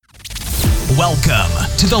Welcome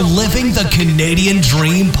to the Living the Canadian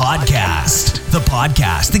Dream podcast. The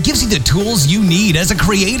podcast that gives you the tools you need as a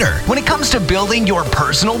creator when it comes to building your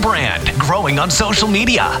personal brand, growing on social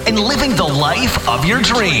media, and living the life of your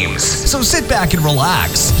dreams. So sit back and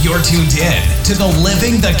relax. You're tuned in to the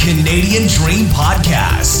Living the Canadian Dream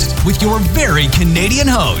podcast with your very Canadian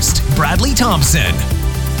host, Bradley Thompson.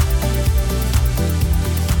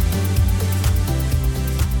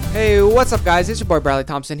 Hey, what's up, guys? It's your boy Bradley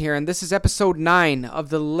Thompson here, and this is episode 9 of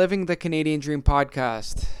the Living the Canadian Dream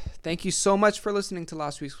podcast. Thank you so much for listening to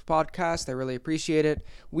last week's podcast. I really appreciate it.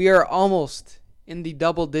 We are almost in the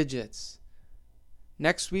double digits.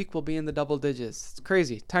 Next week, we'll be in the double digits. It's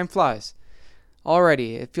crazy. Time flies.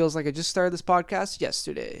 Already, it feels like I just started this podcast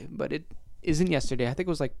yesterday, but it isn't yesterday. I think it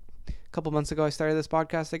was like a couple months ago I started this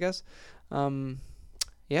podcast, I guess.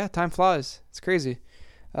 Yeah, time flies. It's crazy.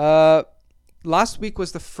 Last week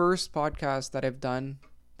was the first podcast that I've done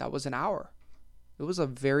that was an hour. It was a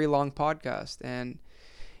very long podcast, and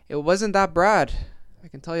it wasn't that bad. I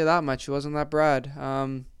can tell you that much. It wasn't that bad.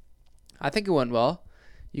 I think it went well.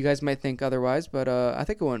 You guys might think otherwise, but I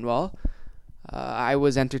think it went well. I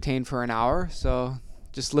was entertained for an hour, so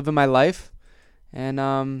just living my life,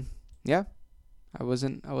 and yeah, I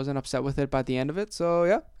wasn't upset with it by the end of it. So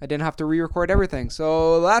yeah, I didn't have to re-record everything.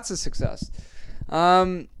 So that's a success.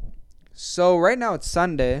 So right now it's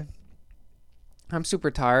Sunday. I'm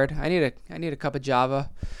super tired. I need a cup of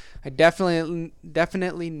Java. I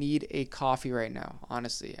definitely need a coffee right now.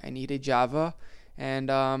 Honestly, I need a Java,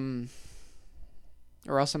 and or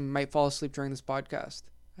else I might fall asleep during this podcast.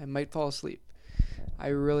 I might fall asleep. I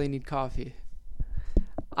really need coffee.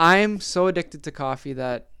 I'm so addicted to coffee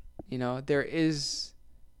that there is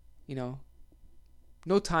no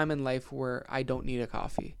time in life where I don't need a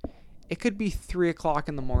coffee. It could be 3 o'clock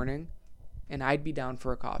in the morning, and I'd be down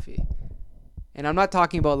for a coffee. And I'm not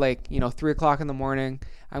talking about 3 o'clock in the morning,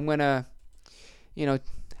 I'm gonna,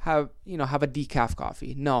 have a decaf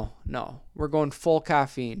coffee. No. We're going full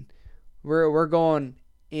caffeine. We're going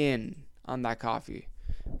in on that coffee.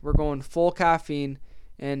 We're going full caffeine,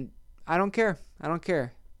 and I don't care.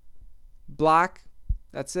 Black,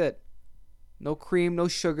 that's it. No cream, no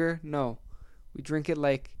sugar, no. We drink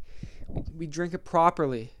it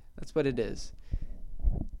properly. That's what it is.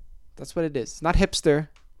 It's not hipster.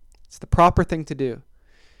 It's the proper thing to do.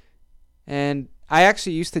 And I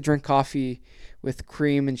actually used to drink coffee with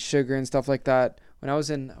cream and sugar and stuff like that when was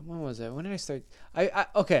it? When did I start?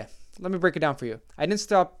 Okay, let me break it down for you. I didn't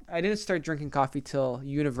start drinking coffee till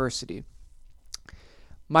university.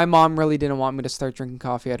 My mom really didn't want me to start drinking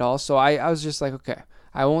coffee at all. So I was just like, okay,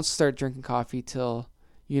 I won't start drinking coffee till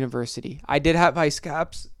university. I did have ice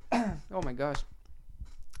caps. Oh my gosh.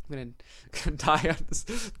 I'm gonna die on this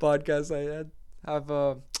podcast. I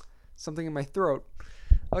have something in my throat.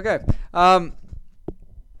 Okay. What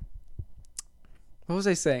was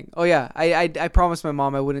I saying? Oh yeah, I promised my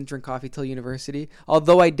mom I wouldn't drink coffee till university.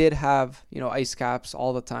 Although I did have ice caps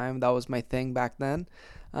all the time. That was my thing back then.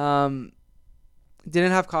 Didn't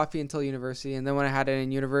have coffee until university, and then when I had it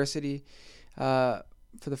in university, for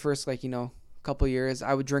the first couple years,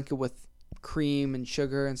 I would drink it with cream and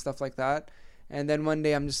sugar and stuff like that. And then one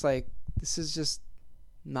day I'm just like, this is just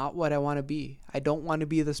not what I want to be. I don't want to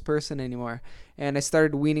be this person anymore. And I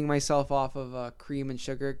started weaning myself off of cream and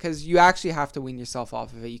sugar, because you actually have to wean yourself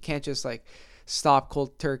off of it. You can't just stop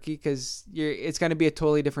cold turkey, because it's going to be a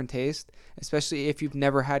totally different taste, especially if you've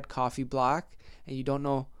never had coffee black and you don't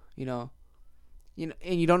know, and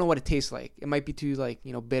you don't know what it tastes like. It might be too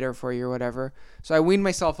bitter for you or whatever. So I weaned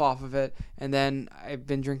myself off of it, and then I've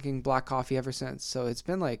been drinking black coffee ever since. So it's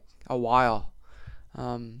been a while.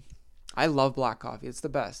 I love black coffee. It's the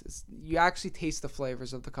best. You actually taste the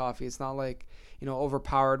flavors of the coffee. It's not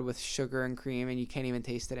overpowered with sugar and cream and you can't even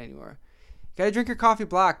taste it anymore. You gotta drink your coffee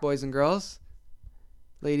black, boys and girls.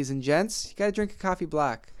 Ladies and gents, you gotta drink your coffee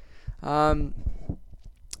black. A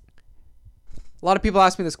lot of people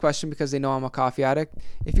ask me this question because they know I'm a coffee addict.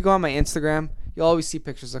 If you go on my Instagram, you'll always see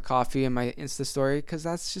pictures of coffee in my Insta story, because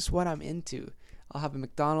that's just what I'm into. I'll have a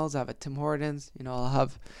McDonald's, I'll have a Tim Hortons, I'll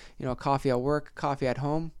have, coffee at work, coffee at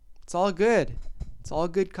home. It's all good. It's all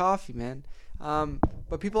good coffee, man.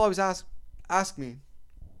 But people always ask me,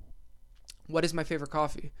 what is my favorite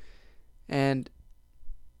coffee? And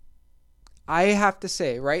I have to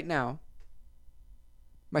say right now,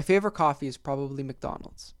 my favorite coffee is probably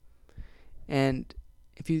McDonald's. And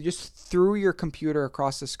if you just threw your computer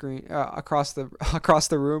across the screen, across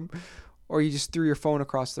the room, or you just threw your phone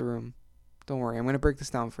across the room, don't worry, I'm going to break this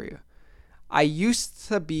down for you. I used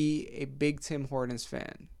to be a big Tim Hortons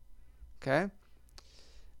fan. Okay?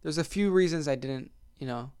 There's a few reasons I didn't,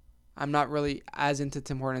 I'm not really as into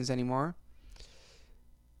Tim Hortons anymore.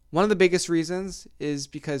 One of the biggest reasons is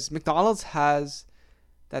because McDonald's has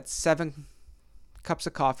that 7 cups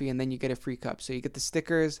of coffee and then you get a free cup. So you get the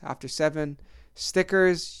stickers. After 7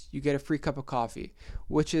 stickers, you get a free cup of coffee,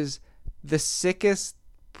 which is the sickest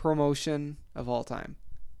promotion of all time.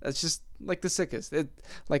 That's just like the sickest.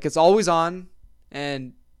 It's always on,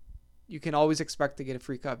 and you can always expect to get a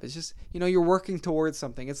free cup. It's just, you're working towards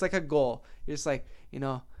something. It's like a goal. You're just like,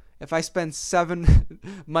 if I spend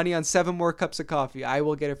money on 7 more cups of coffee, I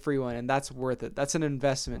will get a free one, and that's worth it. That's an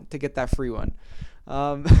investment to get that free one.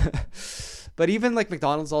 But even like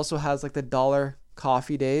McDonald's also has like the $1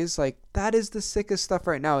 coffee days. Like, that is the sickest stuff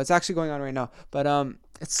right now. It's actually going on right now, but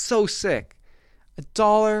it's so sick.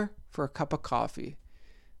 $1 for a cup of coffee.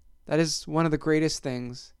 That is one of the greatest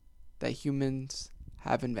things that humans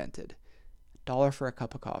have invented. $1 for a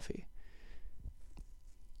cup of coffee.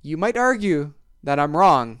 You might argue that I'm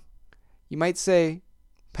wrong. You might say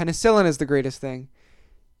penicillin is the greatest thing.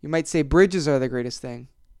 You might say bridges are the greatest thing.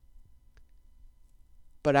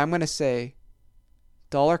 But I'm going to say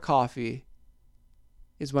 $1 coffee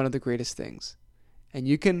is one of the greatest things. And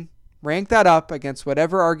you can rank that up against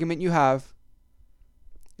whatever argument you have.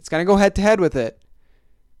 It's going to go head to head with it.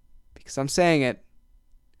 Because I'm saying it.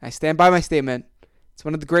 I stand by my statement. It's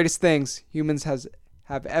one of the greatest things humans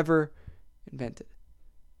have ever invented.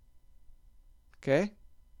 Okay? I'm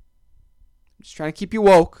just trying to keep you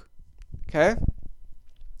woke. Okay?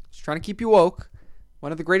 Just trying to keep you woke.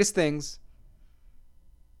 One of the greatest things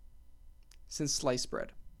since sliced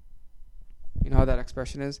bread. You know how that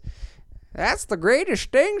expression is? That's the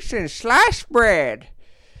greatest thing since sliced bread.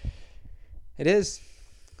 It is.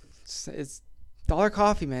 It's $1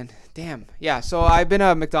 coffee, man. Damn. Yeah, so I've been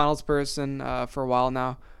a McDonald's person for a while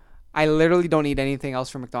now. I literally don't eat anything else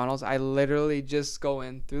from McDonald's. I literally just go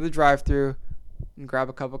in through the drive-thru and grab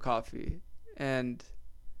a cup of coffee. And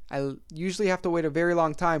I usually have to wait a very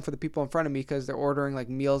long time for the people in front of me because they're ordering like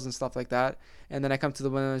meals and stuff like that. And then I come to the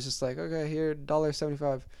window and it's just like, okay, here,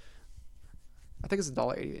 $1.75. I think it's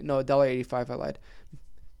 $1.80. No, $1.85. I lied.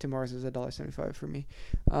 Tim Hortons is $1.75 for me.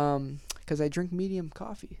 Because I drink medium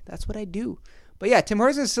coffee. That's what I do. But yeah, Tim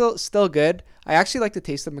Hortons is still good. I actually like the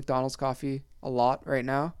taste of McDonald's coffee a lot right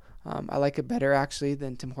now. I like it better actually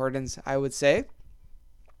than Tim Hortons, I would say.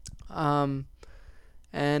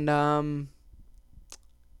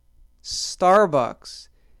 Starbucks.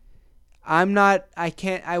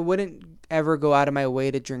 I wouldn't ever go out of my way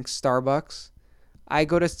to drink Starbucks. I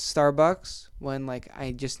go to Starbucks when like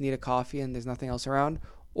I just need a coffee and there's nothing else around,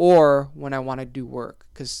 or when I want to do work.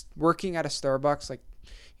 Because working at a Starbucks, like,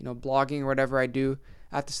 blogging or whatever I do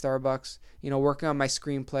at the Starbucks, working on my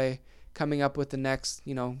screenplay, coming up with the next,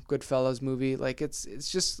 Goodfellas movie, like it's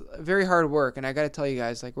just very hard work. And I got to tell you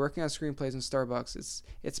guys, like, working on screenplays in Starbucks,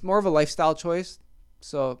 it's more of a lifestyle choice.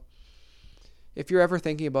 So if you're ever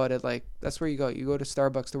thinking about it, like, that's where you go. You go to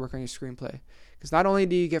Starbucks to work on your screenplay. Because not only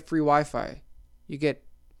do you get free Wi-Fi, you get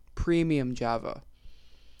premium Java.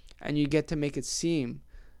 And you get to make it seem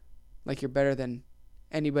like you're better than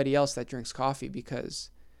anybody else that drinks coffee because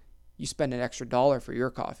you spend an extra $1 for your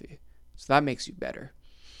coffee. So that makes you better.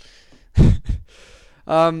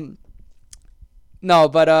 No,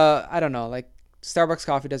 but I don't know. Like, Starbucks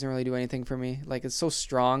coffee doesn't really do anything for me. Like, it's so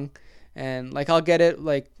strong. And, like, I'll get it,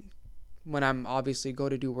 like, when I'm obviously go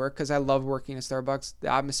to do work because I love working at Starbucks.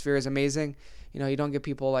 The atmosphere is amazing. You don't get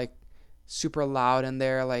people, like, super loud in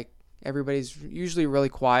there. Like, everybody's usually really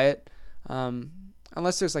quiet.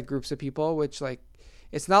 Unless there's, like, groups of people, which, like,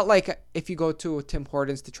 it's not like if you go to Tim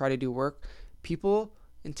Hortons to try to do work. People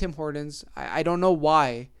in Tim Hortons, I don't know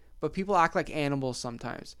why, but people act like animals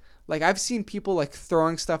sometimes. Like, I've seen people, like,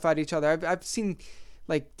 throwing stuff at each other. I've seen,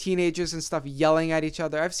 like, teenagers and stuff yelling at each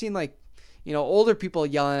other. I've seen, like, older people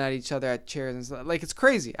yelling at each other at chairs and stuff. Like, it's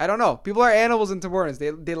crazy. I don't know. People are animals in Tim Hortons.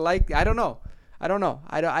 They like, I don't know. I don't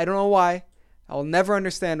know why. I will never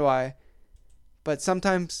understand why. But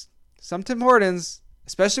sometimes, some Tim Hortons,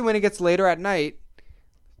 especially when it gets later at night,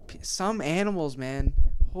 some animals, man,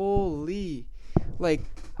 holy, like,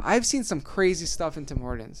 I've seen some crazy stuff in Tim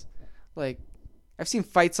Hortons. Like, I've seen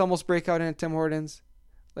fights almost break out in Tim Hortons.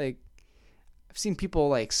 Like, I've seen people,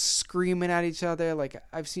 like, screaming at each other. Like,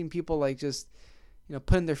 I've seen people, like, just,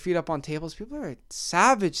 putting their feet up on tables. People are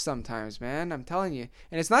savage sometimes, man. I'm telling you.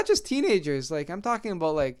 And it's not just teenagers. Like, I'm talking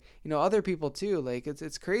about, like, other people too. Like,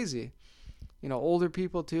 it's crazy. Older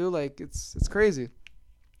people too. Like, it's crazy.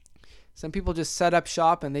 Some people just set up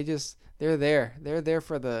shop and they're there. They're there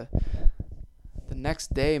for the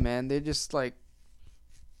next day, man. They're just like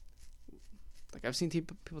I've seen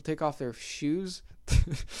people take off their shoes,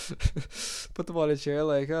 put them on a chair.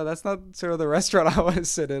 Like, oh, that's not sort of the restaurant I want to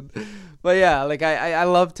sit in. But yeah, like I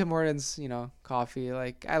love Tim Hortons, coffee.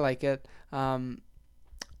 Like I like it. I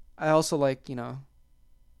also like,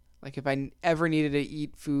 like if I ever needed to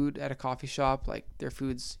eat food at a coffee shop, like their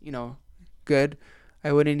food's, good.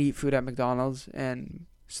 I wouldn't eat food at McDonald's, and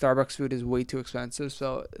Starbucks food is way too expensive,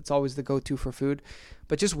 so it's always the go-to for food.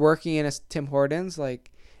 But just working in a Tim Hortons, like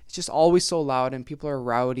it's just always so loud and people are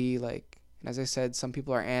rowdy. Like, and as I said, some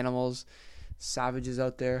people are animals, savages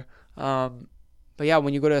out there. But yeah,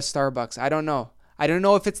 when you go to a Starbucks, I don't know. I don't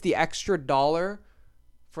know if it's the extra dollar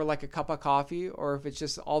for like a cup of coffee or if it's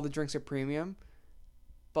just all the drinks are premium.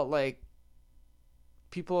 But like,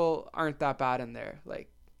 people aren't that bad in there. Like,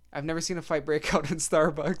 I've never seen a fight break out in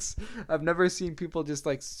Starbucks. I've never seen people just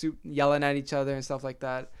like yelling at each other and stuff like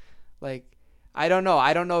that. Like, I don't know.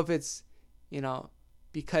 I don't know if it's,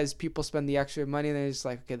 because people spend the extra money and they're just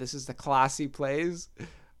like, okay, this is the classy place.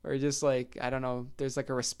 Or just like, I don't know, there's like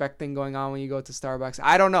a respect thing going on when you go to Starbucks.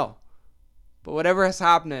 I don't know. But whatever is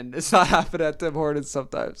happening, it's not happening at Tim Hortons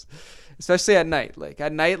sometimes. Especially at night. Like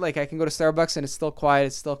at night, like I can go to Starbucks and it's still quiet,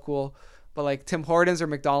 it's still cool. But like Tim Hortons or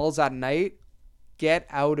McDonald's at night, get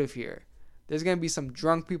out of here. There's going to be some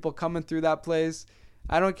drunk people coming through that place.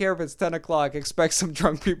 I don't care if it's 10 o'clock. Expect some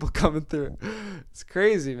drunk people coming through. It's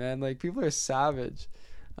crazy, man. Like, people are savage.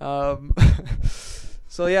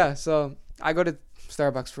 So, yeah. So, I go to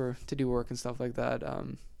Starbucks to do work and stuff like that.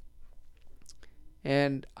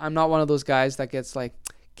 And I'm not one of those guys that gets like,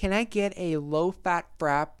 can I get a low-fat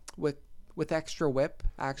frap with extra whip?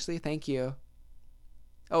 Actually, thank you.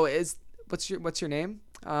 Oh, what's your name?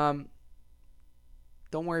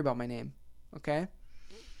 Don't worry about my name, okay?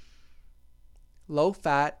 Low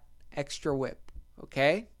fat, extra whip,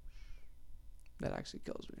 okay? That actually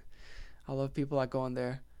kills me. I love people that go in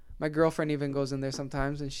there. My girlfriend even goes in there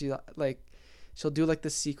sometimes, and she'll do like the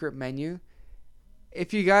secret menu.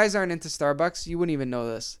 If you guys aren't into Starbucks, you wouldn't even know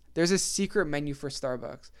this. There's a secret menu for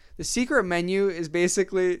Starbucks. The secret menu is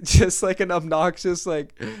basically just like an obnoxious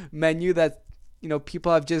like menu that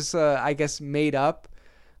people have just I guess made up.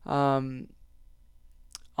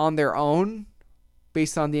 On their own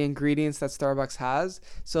based on the ingredients that Starbucks has.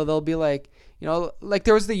 So they'll be like, like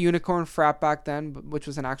there was the unicorn frap back then, which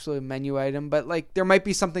was an actual menu item, but like there might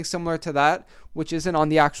be something similar to that, which isn't on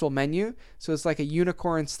the actual menu. So it's like a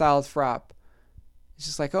unicorn styled frap. It's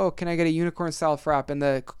just like, oh, can I get a unicorn styled frap? And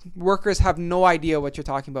the workers have no idea what you're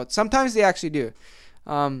talking about. Sometimes they actually do.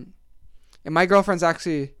 And my girlfriend's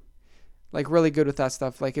actually like really good with that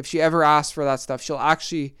stuff. Like if she ever asks for that stuff, she'll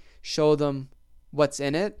actually show them what's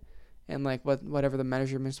in it and like whatever the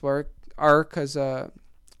measurements are because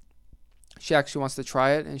she actually wants to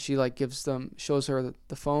try it and she like shows her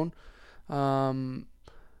the phone.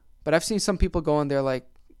 But I've seen some people go in there like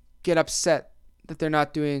get upset that they're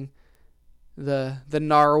not doing the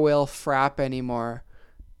narwhal frap anymore,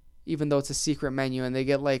 even though it's a secret menu, and they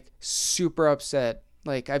get like super upset.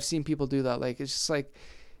 Like I've seen people do that. Like it's just like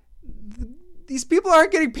these people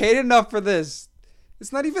aren't getting paid enough for this.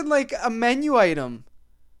 It's not even like a menu item.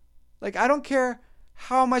 Like, I don't care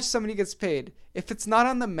how much somebody gets paid. If it's not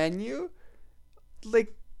on the menu,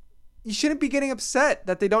 like, you shouldn't be getting upset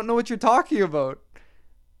that they don't know what you're talking about.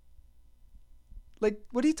 Like,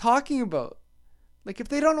 what are you talking about? Like, if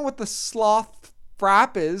they don't know what the sloth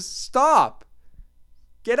frap is, stop.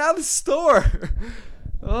 Get out of the store.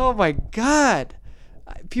 Oh my God.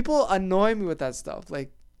 People annoy me with that stuff.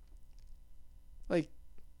 Like,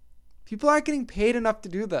 people aren't getting paid enough to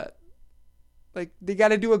do that. Like, they got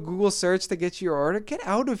to do a Google search to get you your order. Get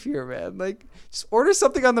out of here, man. Like, just order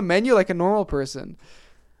something on the menu like a normal person.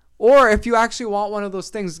 Or if you actually want one of those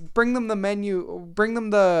things, bring them the menu, bring them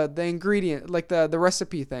the ingredient, like the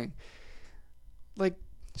recipe thing. Like,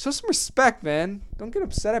 show some respect, man. Don't get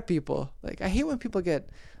upset at people. Like, I hate when people get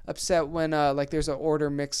upset when like there's an order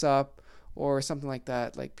mix up or something like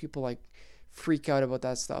that. Like, people like freak out about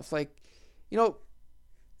that stuff. Like,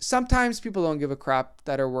 sometimes people don't give a crap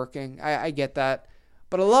that are working. I get that.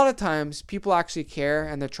 But a lot of times people actually care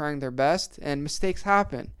and they're trying their best and mistakes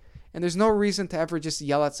happen. And there's no reason to ever just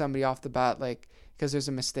yell at somebody off the bat, like, because there's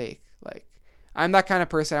a mistake. Like, I'm that kind of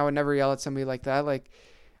person. I would never yell at somebody like that. Like,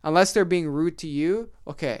 unless they're being rude to you,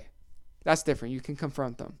 okay, that's different. You can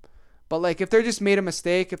confront them. But like, if they're just made a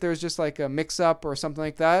mistake, if there's just like a mix up or something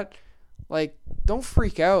like that, like, don't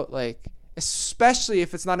freak out. Like, especially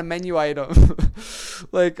if it's not a menu item.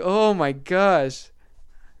 Like, oh my gosh.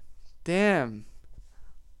 Damn.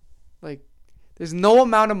 Like, there's no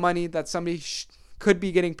amount of money that somebody could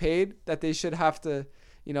be getting paid that they should have to,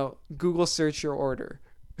 Google search your order.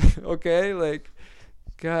 Okay? Like,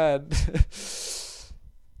 God. It's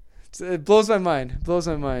it blows my mind.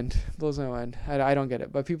 I don't get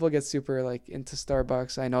it, but people get super like into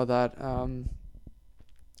Starbucks. I know that.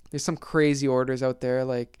 There's some crazy orders out there.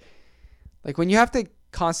 Like when you have to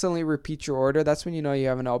constantly repeat your order, that's when you know you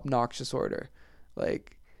have an obnoxious order.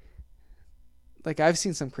 Like I've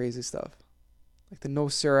seen some crazy stuff, like the no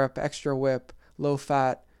syrup, extra whip, low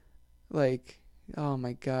fat, like, oh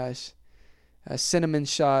my gosh, a cinnamon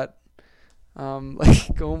shot,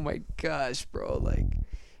 like, oh my gosh, bro, like,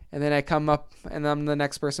 and then I come up and I'm the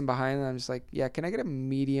next person behind and I'm just like, yeah, can I get a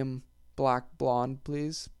medium black blonde,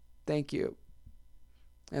 please? Thank you.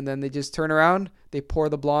 And then they just turn around, they pour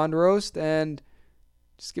the blonde roast and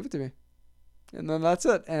just give it to me. And then that's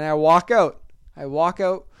it. And I walk out.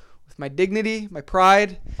 With my dignity, my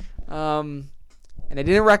pride. And I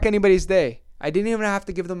didn't wreck anybody's day. I didn't even have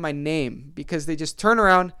to give them my name because they just turn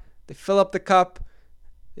around, they fill up the cup,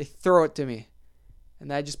 they throw it to me.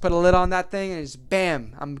 And I just put a lid on that thing and just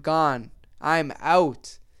bam, I'm gone. I'm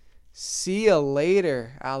out. See you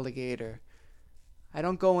later, alligator. I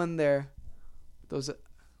don't go in there with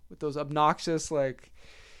those obnoxious, like,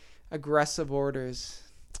 aggressive orders.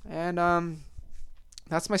 And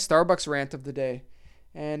that's my Starbucks rant of the day.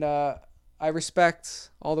 And I respect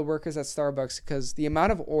all the workers at Starbucks because the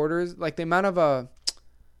amount of orders, like the amount of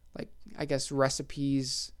I guess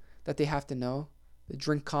recipes that they have to know, the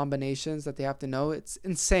drink combinations that they have to know, it's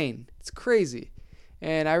insane. It's crazy.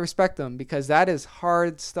 And I respect them because that is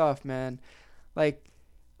hard stuff, man. Like,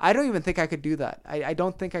 I don't even think I could do that. I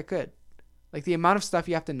don't think I could. Like, the amount of stuff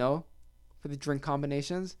you have to know for the drink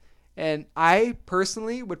combinations. And I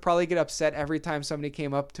personally would probably get upset every time somebody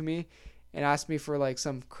came up to me and asked me for like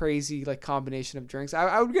some crazy like combination of drinks.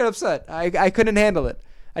 I would get upset. I couldn't handle it.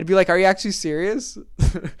 I'd be like, are you actually serious?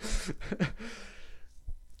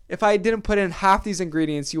 If I didn't put in half these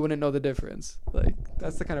ingredients, you wouldn't know the difference. Like,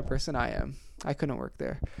 that's the kind of person I am. I couldn't work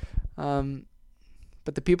there.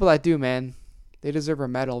 But the people that do, man, they deserve a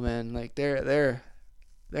medal, man. Like, they're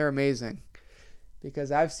amazing.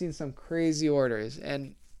 Because I've seen some crazy orders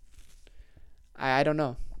and I don't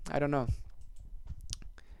know.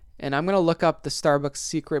 And I'm going to look up the Starbucks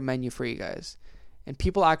secret menu for you guys. And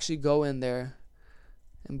people actually go in there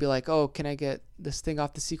and be like, oh, can I get this thing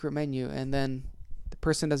off the secret menu? And then the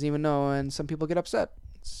person doesn't even know, and some people get upset.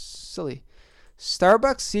 It's silly.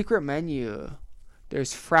 Starbucks secret menu.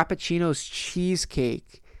 There's Frappuccino's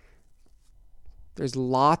cheesecake. There's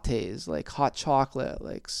lattes, like hot chocolate.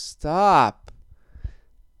 Like, stop.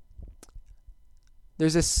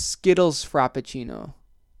 There's a Skittles Frappuccino.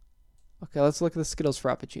 Okay, let's look at the Skittles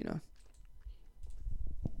Frappuccino.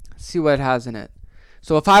 See what it has in it.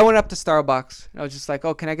 So if I went up to Starbucks and I was just like,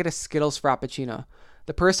 oh, can I get a Skittles Frappuccino?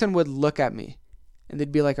 The person would look at me and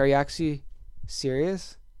they'd be like, are you actually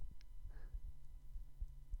serious?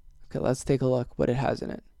 Okay, let's take a look what it has in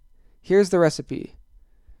it. Here's the recipe.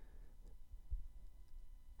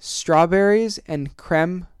 Strawberries and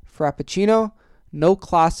creme Frappuccino. No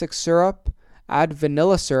classic syrup. Add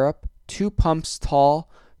vanilla syrup. 2 pumps tall.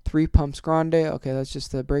 3 pumps grande. Okay, that's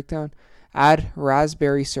just the breakdown. Add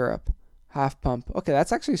raspberry syrup. Half pump. Okay,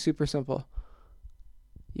 that's actually super simple.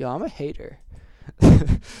 Yo, I'm a hater.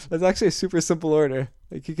 That's actually a super simple order.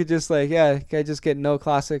 Like, you could just like, yeah, can I just get no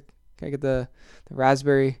classic? Can I get the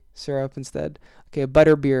raspberry syrup instead? Okay,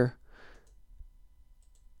 butter beer.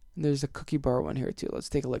 And there's a cookie bar one here too. Let's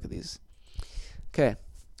take a look at these. Okay,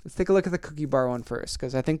 let's take a look at the cookie bar one first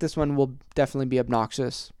because I think this one will definitely be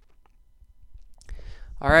obnoxious.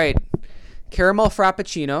 All right, caramel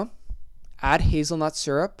Frappuccino. Add hazelnut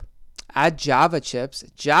syrup. Add Java chips.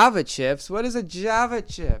 Java chips? What is a Java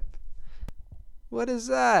chip? What is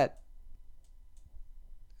that?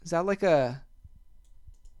 Is that like a...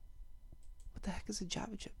 What the heck is a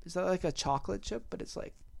Java chip? Is that like a chocolate chip, but it's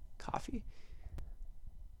like coffee?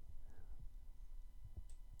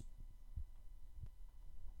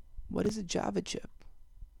 What is a Java chip?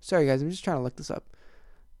 Sorry, guys. I'm just trying to look this up.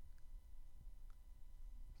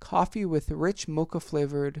 Coffee with rich mocha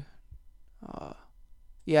flavored...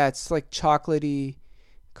 yeah, it's like chocolatey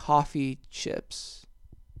coffee chips.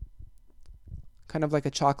 Kind of like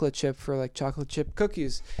a chocolate chip for like chocolate chip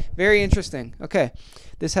cookies. Very interesting. Okay.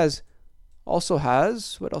 This also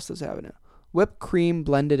has, what else does it have in it? Whipped cream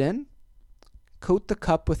blended in. Coat the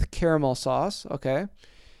cup with caramel sauce. Okay.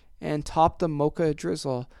 And top the mocha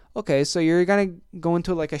drizzle. Okay, so you're going to go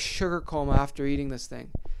into like a sugar coma after eating this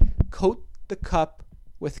thing. Coat the cup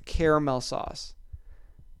with caramel sauce.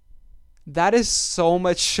 That is so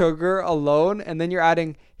much sugar alone. And then you're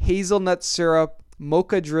adding hazelnut syrup,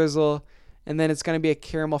 mocha drizzle, and then it's going to be a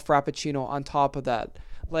caramel Frappuccino on top of that.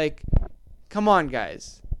 Like, come on,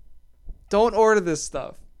 guys. Don't order this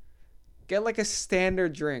stuff. Get like a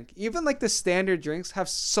standard drink. Even like the standard drinks have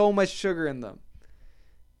so much sugar in them.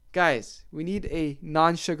 Guys, we need a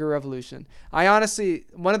non-sugar revolution. I honestly,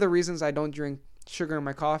 one of the reasons I don't drink sugar in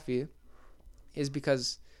my coffee is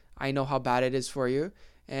because I know how bad it is for you.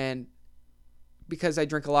 And because I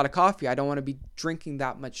drink a lot of coffee, I don't want to be drinking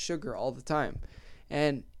that much sugar all the time.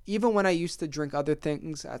 And even when I used to drink other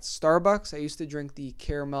things at Starbucks, I used to drink the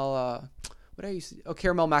caramel,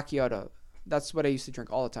 caramel macchiato. That's what I used to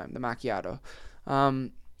drink all the time, the macchiato.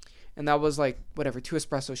 And that was like, 2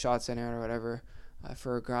 espresso shots in it or whatever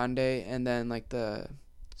for a grande. And then like I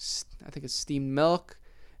think it's steamed milk.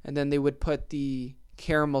 And then they would put the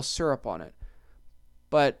caramel syrup on it.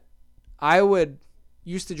 But I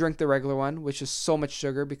used to drink the regular one, which is so much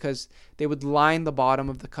sugar, because they would line the bottom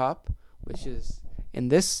of the cup, which is in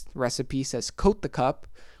this recipe says coat the cup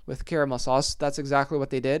with caramel sauce. That's exactly what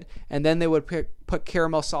they did. And then they would put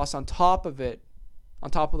caramel sauce on top of it, on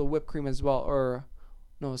top of the whipped cream as well. Or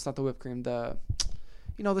no, it's not the whipped cream. The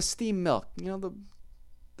steamed milk.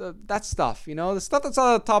 That stuff. The stuff that's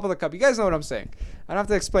on the top of the cup. You guys know what I'm saying. I don't have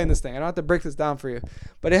to explain this thing. I don't have to break this down for you.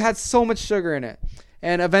 But it had so much sugar in it.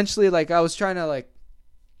 And eventually, I was trying to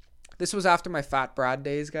this was after my Fat Brad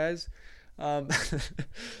days, guys. I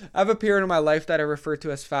have a period in my life that I refer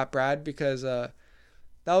to as Fat Brad because that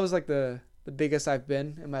was the biggest I've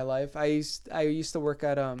been in my life. I used to work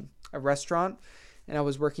at a restaurant, and I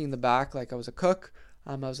was working in the back. I was a cook.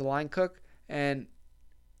 I was a line cook, and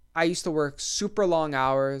I used to work super long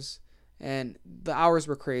hours, and the hours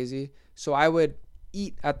were crazy. So I would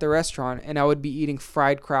eat at the restaurant, and I would be eating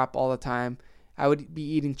fried crap all the time. I would be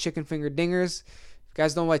eating chicken finger dingers. If you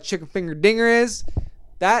guys don't know what chicken finger dinger is,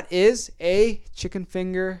 that is a chicken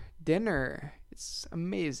finger dinner. It's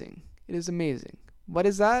amazing. It is amazing. What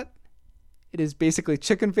is that? It is basically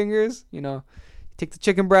chicken fingers. You take the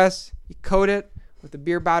chicken breast, you coat it with the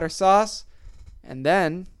beer batter sauce, and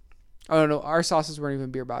then, oh no, our sauces weren't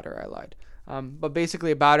even beer batter. I lied. But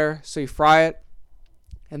basically a batter. So you fry it,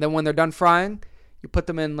 and then when they're done frying, you put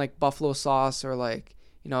them in buffalo sauce or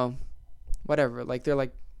whatever. They're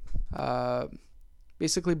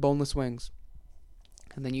basically boneless wings.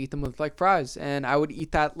 And then you eat them with fries. And I would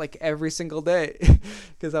eat that every single day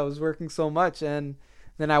because I was working so much. And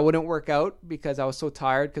then I wouldn't work out because I was so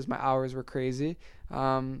tired because my hours were crazy.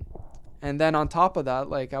 And then on top of that,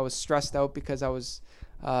 I was stressed out because I was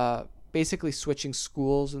basically switching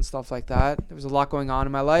schools and stuff like that. There was a lot going on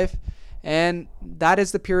in my life. And that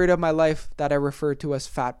is the period of my life that I refer to as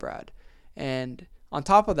Fat Brad. And on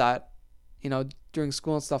top of that, during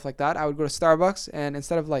school and stuff like that, I would go to Starbucks, and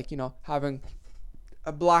instead of having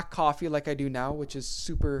a black coffee like I do now, which is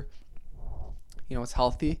super, it's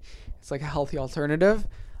healthy. It's a healthy alternative.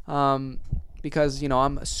 Because,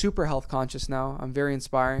 I'm super health conscious now. I'm very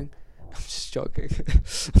inspiring. I'm just joking.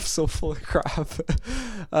 I'm so full of crap.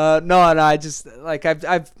 No, I just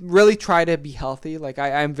I've really tried to be healthy.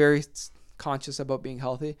 I'm very conscious about being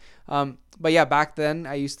healthy. But yeah, back then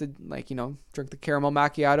I used to drink the caramel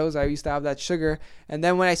macchiatos. I used to have that sugar. And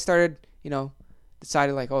then when I started,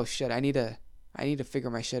 decided oh shit, I need to figure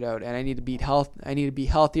my shit out, and I need to be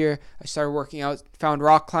healthier. I started working out, found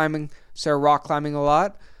rock climbing, started rock climbing a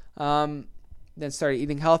lot. Then started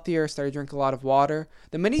eating healthier, started drinking a lot of water.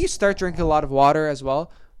 The minute you start drinking a lot of water as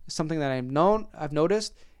well, something that I've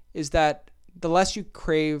noticed is that the less you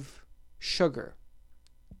crave sugar.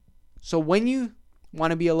 So when you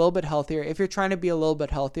want to be a little bit healthier, if you're trying to be a little bit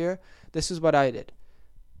healthier, this is what I did.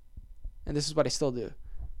 And this is what I still do.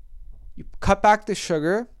 You cut back the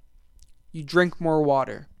sugar, you drink more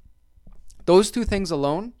water. Those two things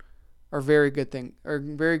alone are very good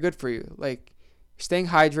for you. You're staying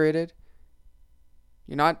hydrated.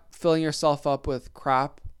 You're not filling yourself up with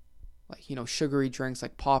crap, sugary drinks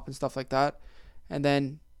like pop and stuff like that. And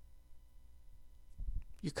then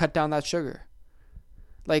you cut down that sugar.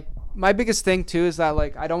 My biggest thing too is that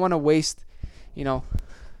I don't want to waste,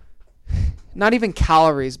 not even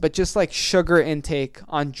calories, but just sugar intake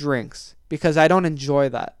on drinks, because I don't enjoy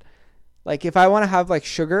that. If I want to have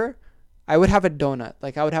sugar, I would have a donut.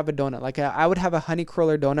 I would have a donut. I would have a honey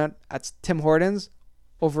cruller donut at Tim Hortons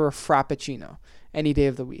over a Frappuccino any day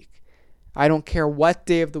of the week. I don't care what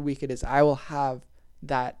day of the week it is. I will have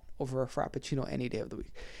that over a Frappuccino any day of the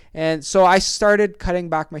week. And so I started cutting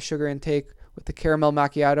back my sugar intake with the caramel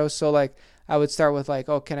macchiato. So I would start with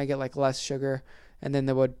can I get less sugar? And then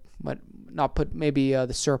they would not put maybe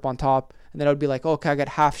the syrup on top. And then I would be can I get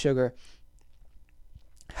half sugar?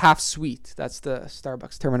 Half sweet. That's the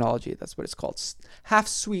Starbucks terminology. That's what it's called. Half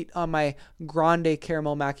sweet on my grande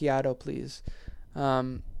caramel macchiato, please.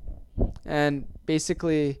 And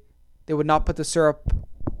basically they would not put the syrup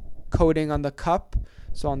coating on the cup.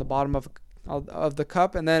 so on the bottom of the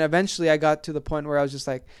cup. And then eventually I got to the point where I was just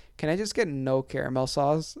like, can I just get no caramel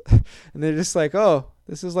sauce? And they're just like, oh,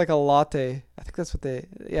 this is like a latte. I think that's what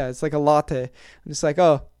it's like a latte. I'm just like,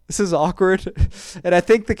 oh, this is awkward. And I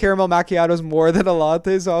think the caramel macchiato is more than a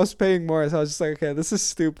latte, so I was paying more. So I was just like, okay, this is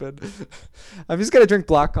stupid. I'm just gonna drink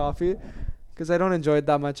black coffee because I don't enjoy it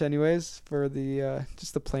that much anyways, for the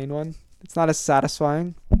just the plain one. It's not as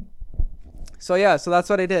satisfying. So yeah, so that's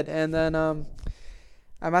what I did. And then I'm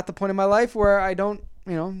at the point in my life where I don't,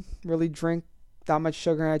 really drink that much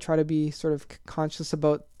sugar, and I try to be sort of conscious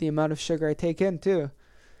about the amount of sugar I take in too.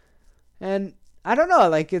 And I don't know,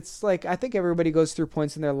 like, it's like, I think everybody goes through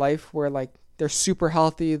points in their life where like they're super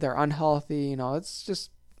healthy, they're unhealthy,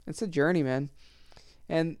 it's a journey, man.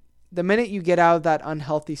 And the minute you get out of that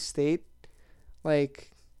unhealthy state, like,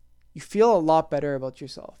 you feel a lot better about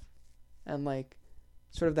yourself, and like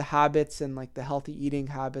sort of the habits and like the healthy eating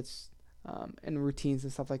habits and routines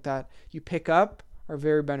and stuff like that you pick up are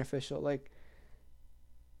very beneficial. Like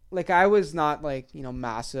I was not like,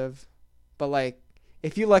 massive, but like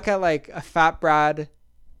if you look at like a fat Brad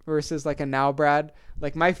versus like a now Brad,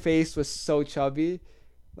 like my face was so chubby.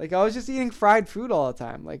 Like I was just eating fried food all the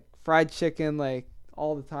time, like fried chicken, like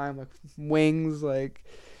all the time, like wings, like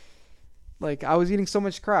I was eating so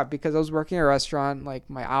much crap because I was working at a restaurant. Like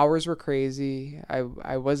my hours were crazy.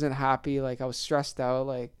 I wasn't happy. Like I was stressed out.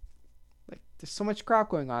 Like there's so much crap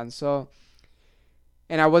going on. So,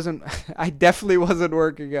 and I definitely wasn't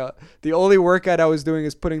working out. The only workout I was doing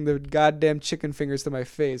is putting the goddamn chicken fingers to my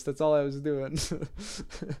face. That's all I was doing.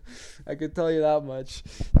 I could tell you that much,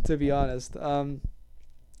 to be honest.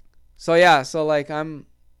 So yeah, so like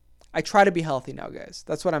I try to be healthy now, guys.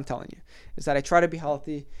 That's what I'm telling you, is that I try to be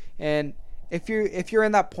healthy. And if you're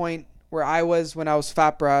in that point where I was when I was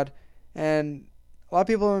fat Brad, and a lot of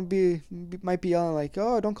people might be yelling like,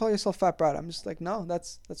 "Oh, don't call yourself fat Brad." I'm just like, no,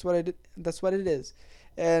 that's what I did. That's what it is.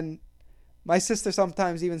 And my sister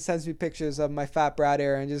sometimes even sends me pictures of my fat Brad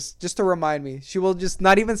era, and just to remind me. She will just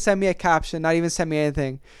not even send me a caption, not even send me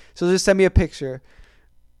anything. She'll just send me a picture,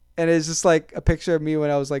 and it's just like a picture of me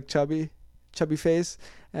when I was like chubby face,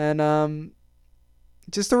 and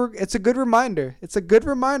it's a good reminder. It's a good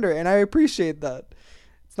reminder, and I appreciate that.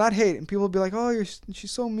 It's not hate, and people will be like, "Oh,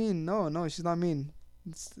 she's so mean." No, she's not mean.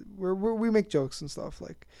 We make jokes and stuff.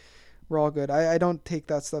 Like, we're all good. I don't take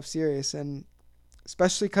that stuff serious, and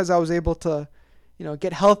especially because I was able to,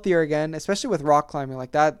 get healthier again, especially with rock climbing.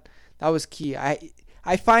 Like that was key.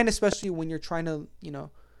 I find, especially when you're trying to,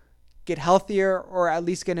 get healthier or at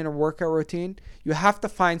least get in a workout routine, you have to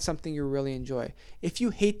find something you really enjoy. If you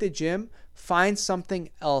hate the gym, find something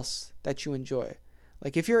else that you enjoy.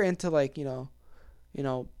 Like if you're into like,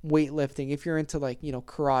 weightlifting, if you're into like,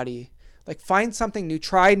 karate, like find something new,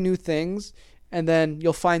 try new things, and then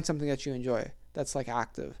you'll find something that you enjoy that's like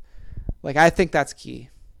active. Like I think that's key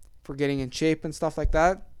for getting in shape and stuff like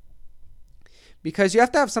that, because you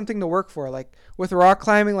have to have something to work for. Like with rock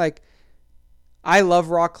climbing, like I love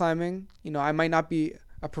rock climbing. I might not be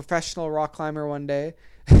a professional rock climber one day.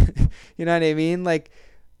 You know what I mean? Like,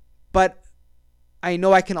 but I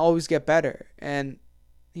know I can always get better. And,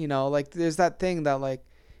 like there's that thing that like,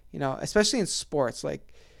 especially in sports,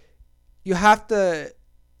 like you have to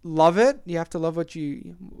love it. You have to love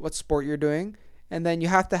what sport you're doing. And then you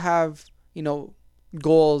have to have,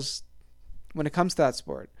 goals when it comes to that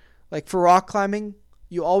sport. Like for rock climbing,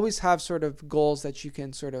 you always have sort of goals that you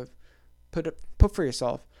can sort of put for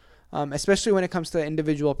yourself, especially when it comes to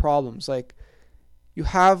individual problems. Like you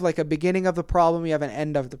have like a beginning of the problem, you have an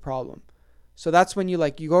end of the problem. So that's when you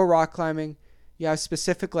go rock climbing, you have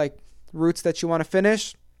specific like routes that you want to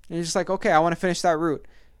finish, and you're just like, okay, I want to finish that route.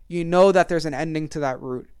 You know that there's an ending to that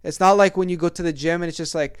route. It's not like when you go to the gym and it's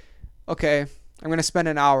just like, okay, I'm going to spend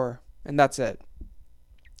an hour and that's it.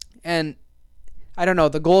 And I don't know,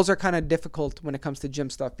 the goals are kind of difficult when it comes to gym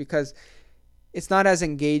stuff because it's not as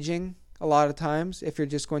engaging a lot of times if you're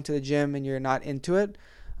just going to the gym and you're not into it.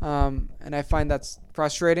 And I find that's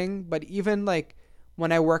frustrating. But even like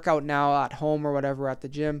when I work out now at home or whatever at the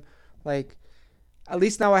gym, like at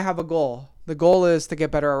least now I have a goal. The goal is to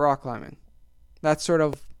get better at rock climbing. That's sort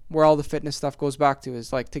of where all the fitness stuff goes back to,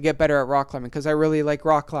 is like to get better at rock climbing, because I really like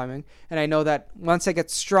rock climbing. And I know that once I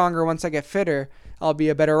get stronger, once I get fitter, I'll be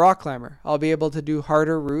a better rock climber. I'll be able to do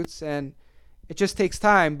harder routes, and it just takes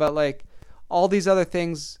time. But like all these other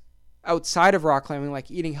things outside of rock climbing,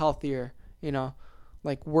 like eating healthier,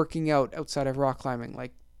 like working out outside of rock climbing,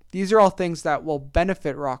 like these are all things that will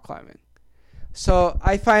benefit rock climbing. So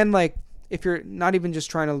I find like if you're not even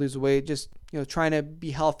just trying to lose weight, just trying to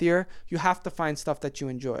be healthier, you have to find stuff that you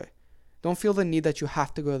enjoy. Don't feel the need that you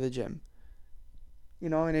have to go to the gym. You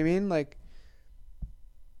know what I mean? Like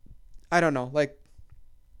I don't know, like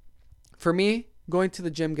for me, going to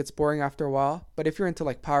the gym gets boring after a while, but if you're into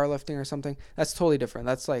like powerlifting or something, that's totally different.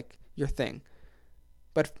 That's like your thing.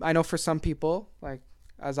 But I know for some people, like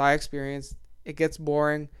as I experienced, it gets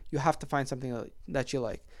boring. You have to find something that you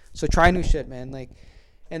like. So try new shit, man. Like,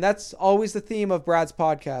 and that's always the theme of Brad's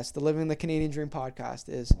podcast, the Living the Canadian Dream podcast,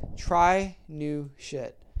 is try new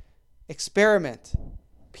shit. Experiment.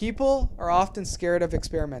 People are often scared of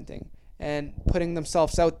experimenting and putting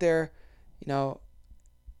themselves out there, you know,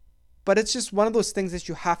 but it's just one of those things that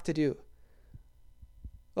you have to do.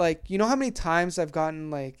 Like, you know how many times I've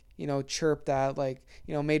gotten like, you know, chirped at, like,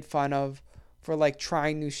 you know, made fun of for like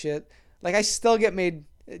trying new shit. Like I still get made,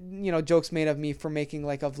 you know, jokes made of me for making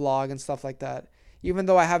like a vlog and stuff like that. Even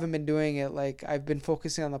though I haven't been doing it, like I've been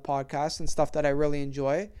focusing on the podcast and stuff that I really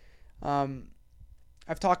enjoy.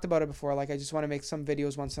 I've talked about it before. Like I just want to make some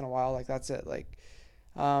videos once in a while. Like that's it. Like,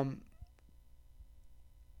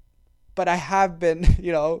 but I have been,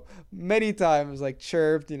 you know, many times like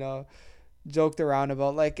chirped, you know, joked around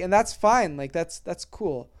about like, and that's fine. Like that's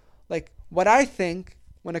cool. Like what I think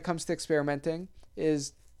when it comes to experimenting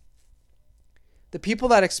is the people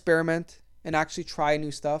that experiment and actually try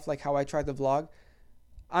new stuff, like how I tried the vlog,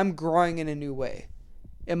 I'm growing in a new way.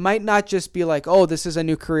 It might not just be like, oh, this is a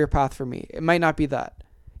new career path for me. It might not be that.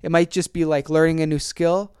 It might just be like learning a new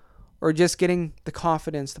skill or just getting the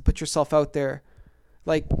confidence to put yourself out there.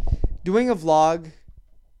 Like doing a vlog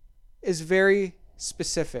is very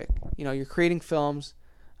specific. You know, you're creating films,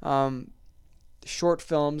 short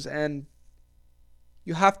films, and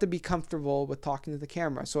you have to be comfortable with talking to the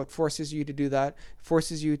camera. So it forces you to do that. It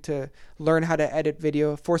forces you to learn how to edit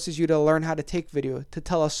video. It forces you to learn how to take video, to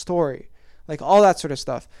tell a story, like all that sort of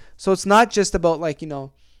stuff. So it's not just about like, you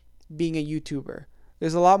know, being a YouTuber.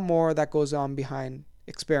 There's a lot more that goes on behind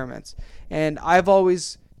experiments. And I've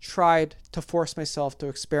always tried to force myself to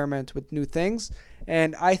experiment with new things.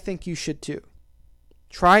 And I think you should too.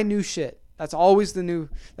 Try new shit. That's always the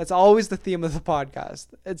theme of the podcast.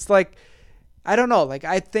 It's like, I don't know. Like,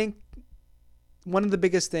 I think one of the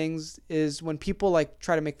biggest things is when people like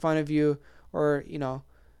try to make fun of you or, you know,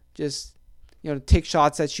 just, you know, take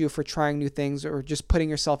shots at you for trying new things or just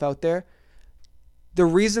putting yourself out there. The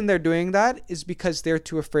reason they're doing that is because they're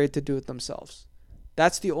too afraid to do it themselves.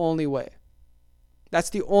 That's the only way.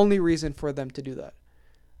 That's the only reason for them to do that.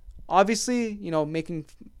 Obviously, you know, making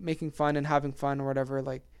fun and having fun or whatever,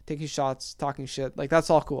 like taking shots, talking shit, like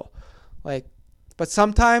that's all cool. Like, but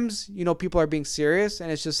sometimes, you know, people are being serious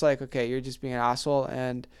and it's just like, okay, you're just being an asshole.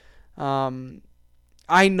 And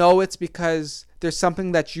I know it's because there's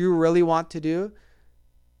something that you really want to do,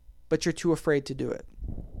 but you're too afraid to do it.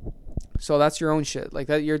 So that's your own shit. Like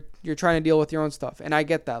that, you're trying to deal with your own stuff. And I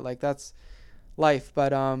get that. Like that's life.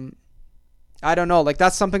 But I don't know. Like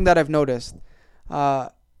that's something that I've noticed.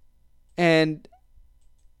 And,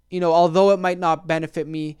 you know, although it might not benefit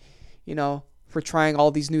me, you know, for trying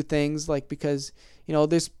all these new things, like because, you know,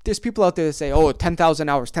 there's people out there that say, oh, 10,000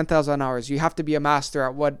 hours. You have to be a master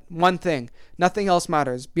at one thing. Nothing else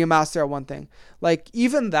matters. Be a master at one thing. Like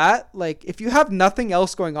even that, like if you have nothing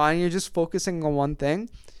else going on and you're just focusing on one thing,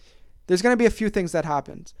 there's going to be a few things that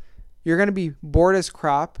happens. You're going to be bored as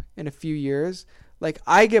crap in a few years. Like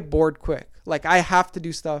I get bored quick. Like I have to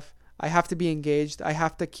do stuff. I have to be engaged. I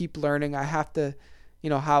have to keep learning. I have to, you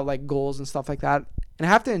know, have like goals and stuff like that. And I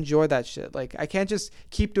have to enjoy that shit. Like I can't just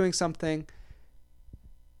keep doing something,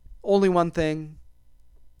 only one thing,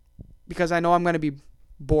 because I know I'm going to be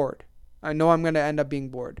bored. I know I'm going to end up being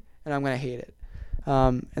bored and I'm going to hate it.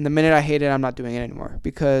 And the minute I hate it, I'm not doing it anymore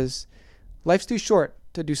because life's too short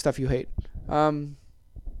to do stuff you hate.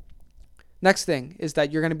 Next thing is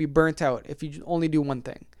that you're going to be burnt out if you only do one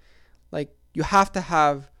thing. Like you have to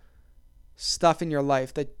have stuff in your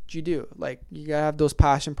life that you do. Like you gotta have those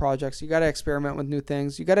passion projects. You gotta experiment with new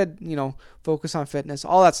things. You gotta, you know, focus on fitness,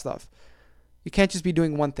 all that stuff. You can't just be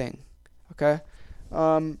doing one thing. Okay.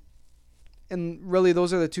 And really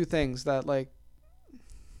those are the two things that like,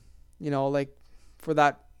 you know, like for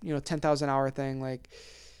that, you know, 10,000 hour thing, like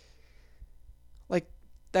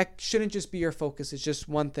that shouldn't just be your focus. It's just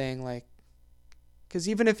one thing. Like, cause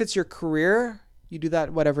even if it's your career, you do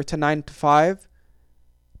that, whatever, to 9 to 5,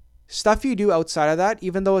 stuff you do outside of that,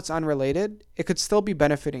 even though it's unrelated, it could still be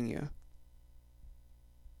benefiting you.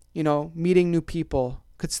 You know, meeting new people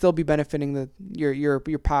could still be benefiting your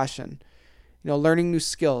passion. You know, learning new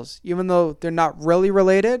skills, even though they're not really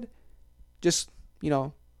related, just, you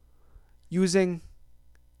know, using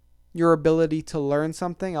your ability to learn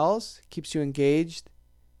something else keeps you engaged,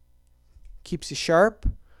 keeps you sharp.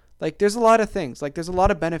 Like there's a lot of things. Like there's a lot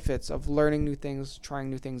of benefits of learning new things, trying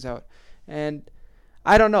new things out. And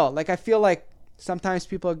I don't know. Like I feel like sometimes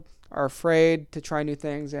people are afraid to try new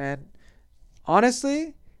things. And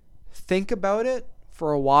honestly, think about it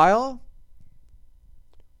for a while.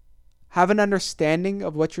 Have an understanding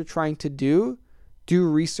of what you're trying to do. Do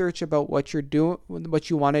research about what you're doing, what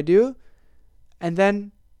you want to do, and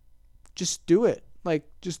then just do it. Like,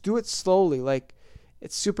 just do it slowly. Like,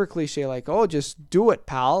 it's super cliche. Like, oh, just do it,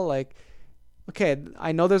 pal. Like, okay,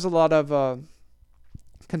 I know there's a lot of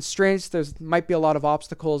constraints. There's might be a lot of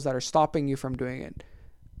obstacles that are stopping you from doing it,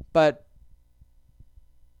 but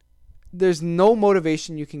there's no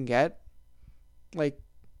motivation you can get. Like,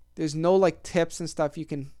 there's no like tips and stuff you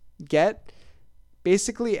can get.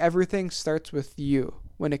 Basically, everything starts with you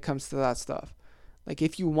when it comes to that stuff. Like,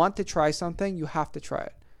 if you want to try something, you have to try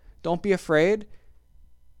it. Don't be afraid.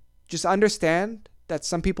 Just understand that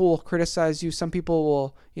some people will criticize you. Some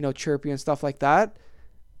people will, chirp you and stuff like that.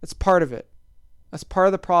 That's part of it. That's part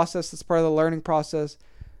of the process. That's part of the learning process.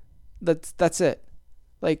 That's it.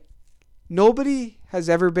 Like, nobody has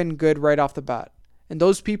ever been good right off the bat. And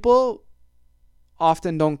those people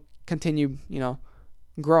often don't continue,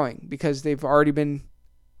 growing because they've already been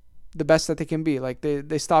the best that they can be. Like,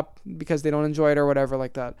 they stop because they don't enjoy it or whatever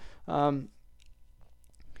like that. I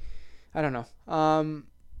don't know.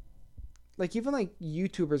 Like, even like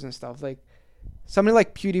YouTubers and stuff, like somebody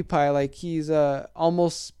like PewDiePie, like he's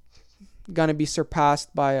almost gonna be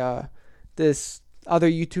surpassed by this other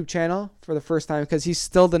YouTube channel for the first time, because he's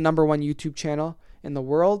still the number one YouTube channel in the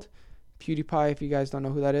world. PewDiePie, if you guys don't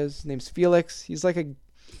know who that is, his name's Felix. He's like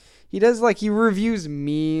he reviews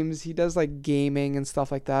memes. He does like gaming and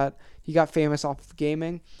stuff like that. He got famous off of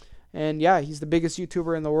gaming, and yeah, he's the biggest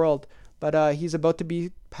YouTuber in the world. But he's about to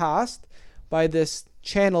be passed by this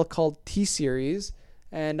channel called T-Series,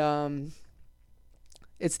 and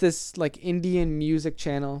it's this like Indian music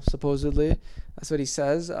channel, supposedly. That's what he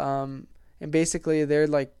says. And basically they're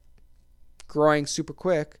like growing super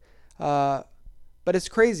quick. But it's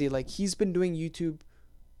crazy. Like, he's been doing YouTube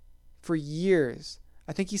for years.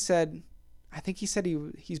 I think he said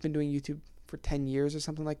he's been doing YouTube for 10 years or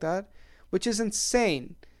something like that, which is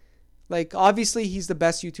insane. Like, obviously he's the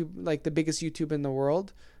best YouTube, like the biggest YouTube in the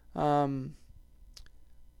world. But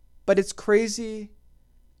it's crazy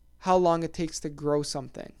how long it takes to grow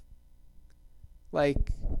something.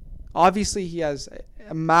 Like, obviously he has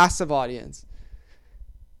a massive audience.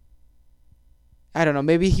 I don't know,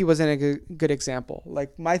 maybe he wasn't a good example.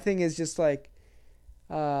 Like, my thing is just like,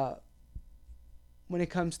 when it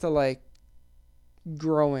comes to like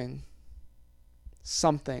growing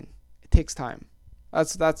something, it takes time.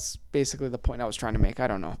 That's basically the point I was trying to make. I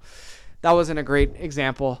don't know. That wasn't a great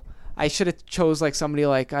example. I should have chose like somebody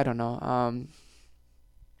like, I don't know,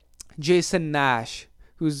 Jason Nash,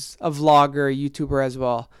 who's a vlogger, a YouTuber as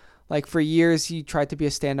well. Like, for years he tried to be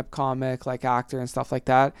a stand-up comic, like actor and stuff like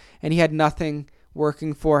that, and he had nothing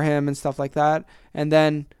working for him and stuff like that. And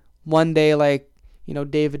then one day, like,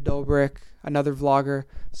 David Dobrik, another vlogger,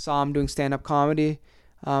 saw him doing stand-up comedy,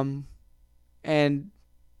 and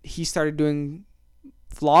he started doing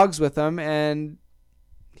vlogs with him, and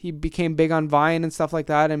he became big on Vine and stuff like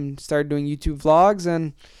that, and started doing YouTube vlogs,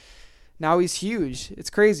 and now he's huge. It's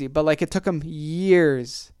crazy. But like, it took him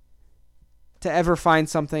years to ever find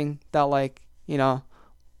something that like,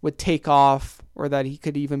 would take off, or that he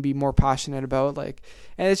could even be more passionate about. Like,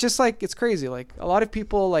 and it's just like, it's crazy. Like, a lot of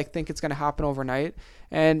people like think it's going to happen overnight,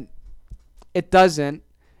 and it doesn't.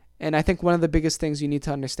 And I think one of the biggest things you need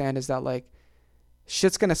to understand is that like,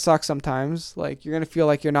 shit's going to suck sometimes. Like, you're going to feel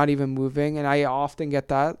like you're not even moving. And I often get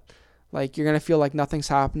that. Like, you're going to feel like nothing's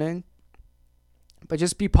happening. But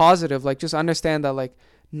just be positive. Like, just understand that like,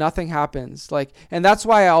 nothing happens. Like, and that's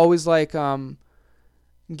why I always like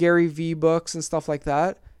Gary V books and stuff like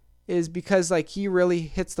that, is because like, he really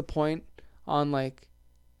hits the point on like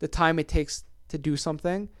the time it takes to do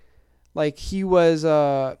something. Like, he was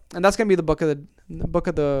and that's going to be the book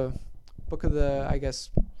of the I guess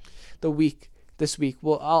the week this week.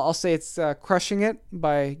 Well, I'll say it's Crushing It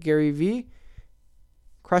by Gary V.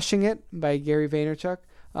 Crushing It by Gary Vaynerchuk.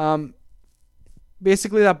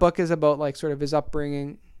 Basically that book is about like sort of his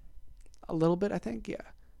upbringing a little bit, I think. Yeah,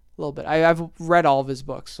 a little bit. I've read all of his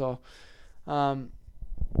books. So,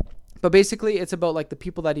 but basically it's about like the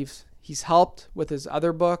people that he's helped with his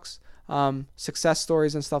other books, success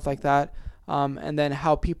stories and stuff like that. And then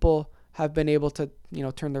how people have been able to,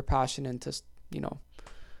 turn their passion into,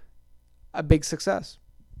 a big success,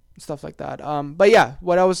 stuff like that. But yeah,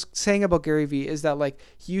 what I was saying about Gary Vee is that like,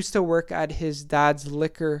 he used to work at his dad's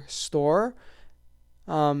liquor store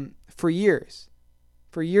for years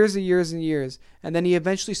and years. And then he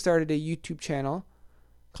eventually started a YouTube channel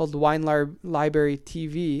called Wine Library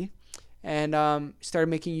TV, and started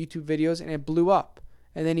making YouTube videos, and it blew up.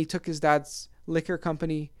 And then he took his dad's liquor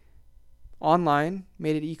company online,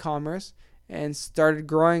 made it e-commerce, and started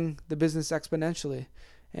growing the business exponentially.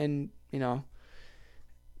 And,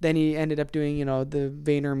 then he ended up doing, the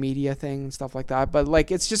VaynerMedia thing and stuff like that. But like,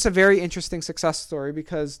 it's just a very interesting success story,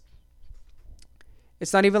 because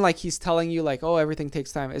it's not even like he's telling you like, oh, everything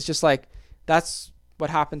takes time. It's just like, that's what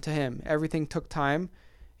happened to him. Everything took time.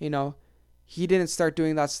 He didn't start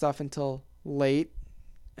doing that stuff until late,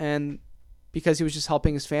 and because he was just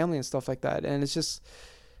helping his family and stuff like that. And it's just,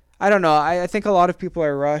 I don't know. I think a lot of people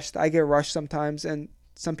are rushed. I get rushed sometimes, and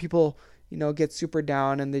some people, get super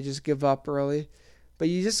down and they just give up early. But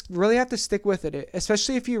you just really have to stick with it,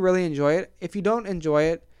 especially if you really enjoy it. If you don't enjoy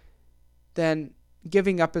it, then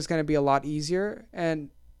giving up is going to be a lot easier. And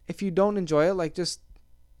if you don't enjoy it, like, just,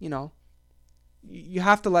 you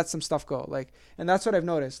have to let some stuff go. Like, and that's what I've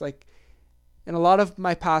noticed. Like, in a lot of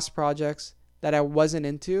my past projects that I wasn't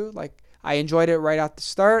into, like, I enjoyed it right at the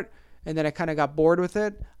start, and then I kind of got bored with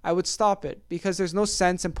it, I would stop it, because there's no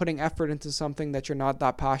sense in putting effort into something that you're not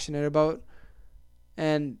that passionate about.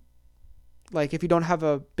 And like, if you don't have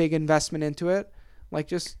a big investment into it,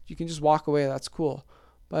 like, you can just walk away. That's cool.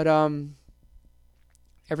 But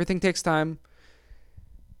everything takes time.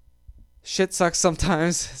 Shit sucks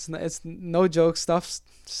sometimes. It's no joke.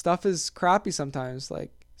 Stuff is crappy sometimes,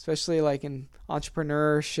 like, especially like in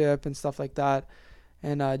entrepreneurship and stuff like that.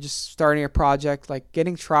 And just starting a project, like,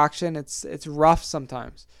 getting traction, it's rough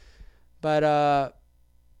sometimes. But you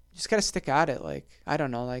just gotta stick at it. Like, I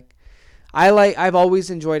don't know, like, I've always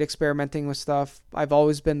enjoyed experimenting with stuff. I've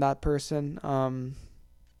always been that person. And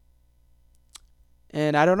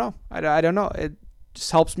I don't know. I don't know. It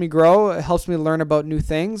just helps me grow. It helps me learn about new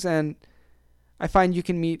things. And I find you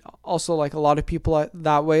can meet also like a lot of people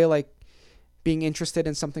that way, like being interested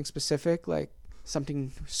in something specific, like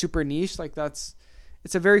something super niche. Like, it's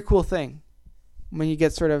a very cool thing when you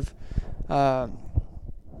get sort of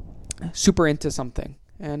super into something.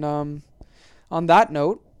 And on that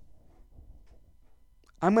note,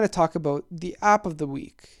 I'm going to talk about the app of the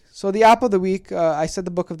week. So the app of the week, I said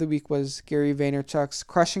the book of the week was Gary Vaynerchuk's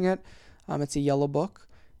Crushing It. It's a yellow book.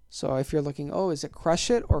 So if you're looking, oh, is it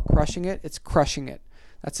Crush It or Crushing It? It's Crushing It.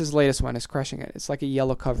 That's his latest one, is Crushing It. It's like a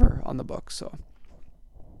yellow cover on the book. So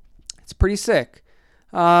it's pretty sick.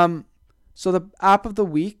 So the app of the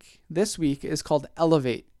week this week is called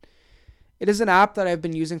Elevate. It is an app that I've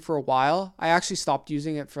been using for a while. I actually stopped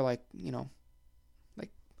using it for like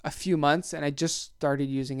a few months, and I just started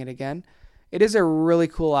using it again. It is a really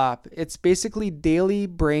cool app. It's basically daily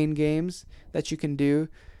brain games that you can do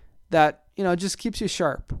that, just keeps you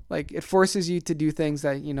sharp. Like, it forces you to do things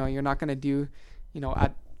that, you're not going to do,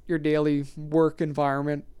 at your daily work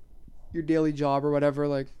environment, your daily job or whatever.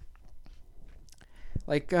 Like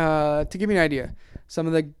to give you an idea, some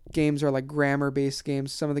of the games are like grammar-based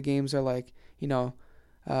games. Some of the games are like,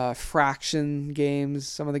 fraction games.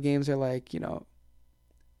 Some of the games are like,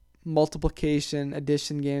 multiplication,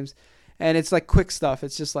 addition games. And it's like quick stuff.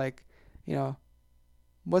 It's just like,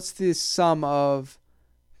 what's the sum of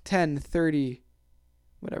 10, 30,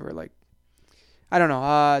 whatever, like, I don't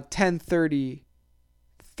know, 10, 30,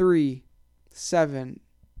 3, 7,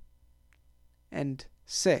 and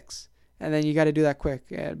 6. And then you got to do that quick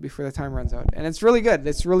before the time runs out. And it's really good.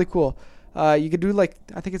 It's really cool. You could do like,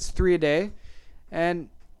 I think it's 3 a day. And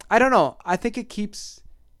I don't know. I think it keeps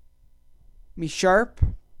me sharp.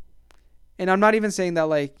 And I'm not even saying that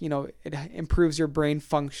like, it improves your brain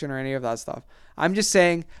function or any of that stuff. I'm just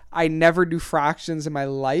saying I never do fractions in my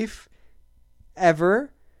life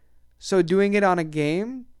ever. So doing it on a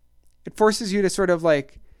game, it forces you to sort of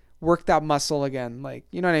like work that muscle again. Like,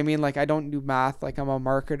 you know what I mean? Like, I don't do math. Like, I'm a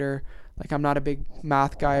marketer. Like, I'm not a big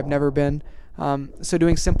math guy. I've never been. So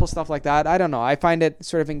doing simple stuff like that, I don't know. I find it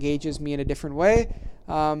sort of engages me in a different way.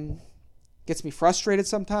 Gets me frustrated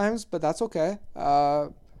sometimes, but that's okay.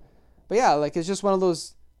 But yeah, like, it's just one of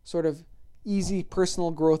those sort of easy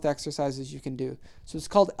personal growth exercises you can do. So it's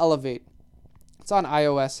called Elevate. It's on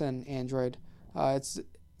iOS and Android. It's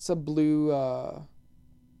a blue,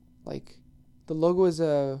 like, the logo is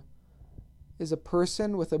a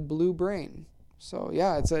person with a blue brain. So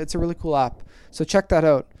yeah, it's a really cool app. So check that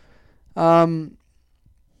out. I'm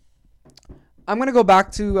gonna go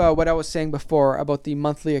back to what I was saying before about the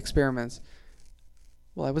monthly experiments.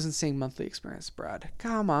 Well, I wasn't saying monthly experiments, Brad.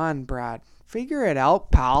 Come on, Brad. Figure it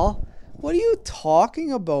out, pal. What are you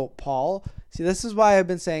talking about, Paul? See, this is why I've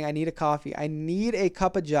been saying I need a coffee. I need a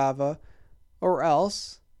cup of Java, or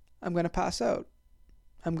else I'm gonna pass out.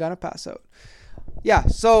 Yeah.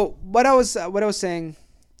 So what I was saying,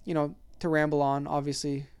 to ramble on,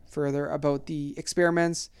 obviously, further about the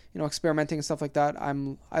experiments, experimenting and stuff like that.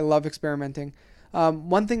 I love experimenting.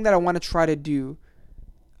 One thing that I want to try to do,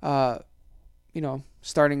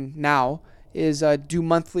 starting now, is do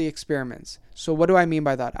monthly experiments. So what do I mean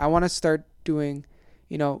by that? I want to start doing,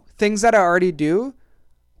 things that I already do,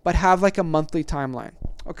 but have like a monthly timeline.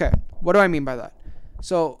 Okay, what do I mean by that?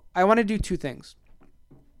 So I want to do two things.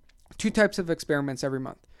 Two types of experiments every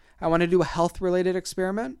month. I want to do a health-related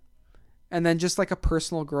experiment and then just like a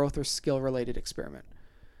personal growth or skill-related experiment.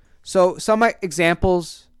 So some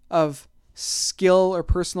examples of skill or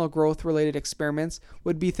personal growth-related experiments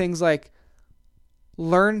would be things like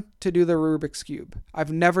learn to do the Rubik's Cube.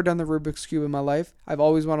 I've never done the Rubik's Cube in my life. I've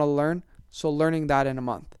always wanted to learn, so learning that in a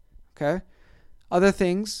month. Okay? Other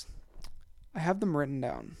things, I have them written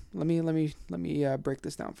down. Let me break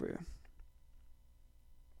this down for you.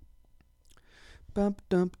 Bump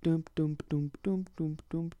dump dump dump dump dump dump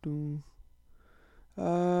dump dump.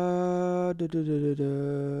 I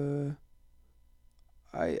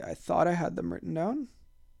thought I had them written down.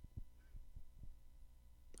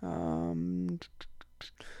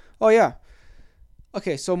 Oh yeah.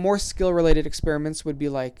 Okay, so more skill related experiments would be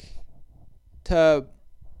like to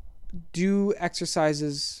do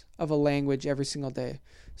exercises of a language every single day.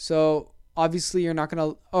 So obviously you're not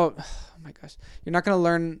gonna oh my gosh. You're not gonna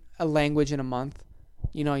learn a language in a month.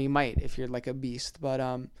 You might if you're like a beast, but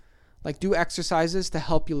like do exercises to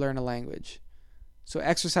help you learn a language. So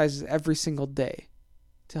exercises every single day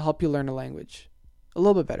to help you learn a language a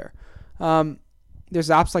little bit better. There's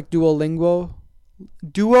apps like Duolingo.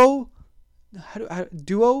 Duolingo.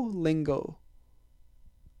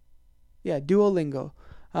 Yeah, Duolingo.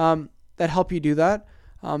 That help you do that.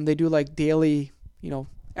 They do like daily,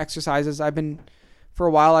 exercises. For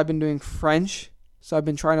a while I've been doing French. So I've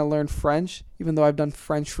been trying to learn French, even though I've done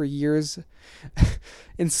French for years.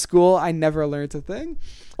 In school, I never learned a thing.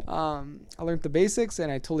 I learned the basics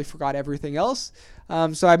and I totally forgot everything else.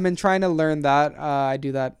 So I've been trying to learn that. I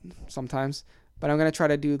do that sometimes, but I'm going to try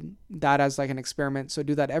to do that as like an experiment. So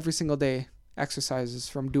do that every single day, exercises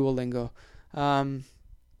from Duolingo.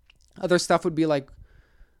 Other stuff would be like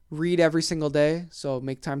read every single day. So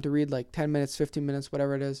make time to read like 10 minutes, 15 minutes,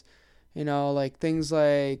 whatever it is. Like things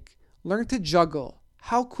like learn to juggle.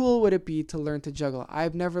 How cool would it be to learn to juggle?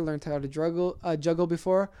 I've never learned how to juggle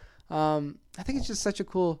before. I think it's just such a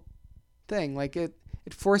cool thing. Like it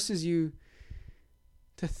forces you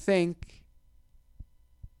to think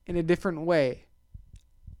in a different way.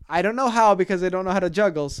 I don't know how because I don't know how to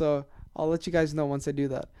juggle. So I'll let you guys know once I do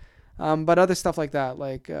that. But other stuff like that,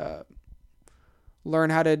 like learn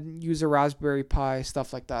how to use a Raspberry Pi,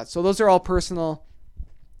 stuff like that. So those are all personal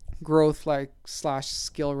growth /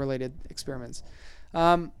 skill related experiments.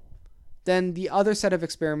 Then the other set of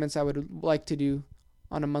experiments I would like to do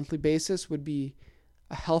on a monthly basis would be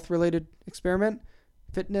a health related experiment,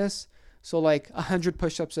 fitness. So like 100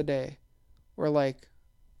 push-ups a day, or like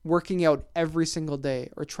working out every single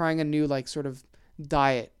day, or trying a new like sort of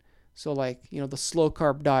diet. So like, the slow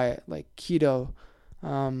carb diet, like keto,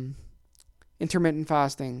 intermittent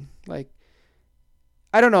fasting, like,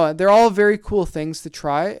 I don't know. They're all very cool things to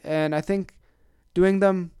try. And I think doing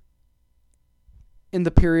them in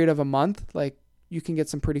the period of a month, like you can get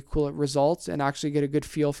some pretty cool results and actually get a good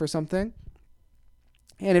feel for something.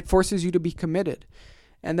 And it forces you to be committed.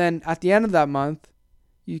 And then at the end of that month,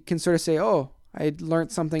 you can sort of say, oh, I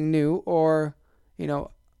learned something new, or,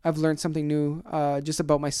 I've learned something new just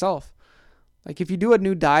about myself. Like if you do a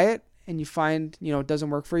new diet and you find, it doesn't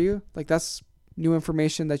work for you, like that's new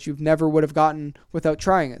information that you've never would have gotten without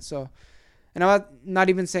trying it. So, and I'm not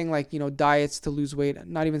even saying like, diets to lose weight.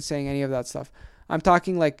 I'm not even saying any of that stuff. I'm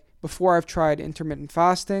talking like before I've tried intermittent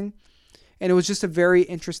fasting, and it was just a very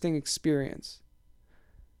interesting experience.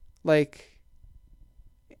 Like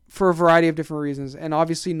for a variety of different reasons. And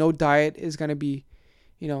obviously no diet is going to be,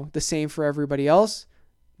 the same for everybody else.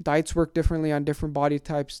 Diets work differently on different body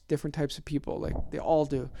types, different types of people. Like they all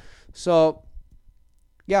do. So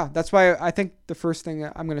yeah, that's why I think the first thing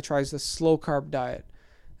I'm going to try is the slow carb diet.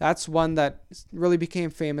 That's one that really became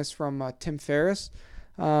famous from Tim Ferriss.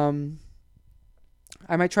 I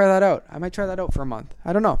might try that out. I might try that out for a month.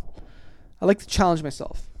 I don't know. I like to challenge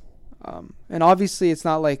myself. And obviously it's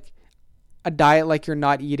not like a diet like you're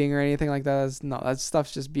not eating or anything like that. That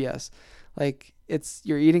stuff's just BS. Like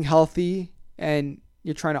you're eating healthy and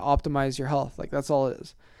you're trying to optimize your health. Like that's all it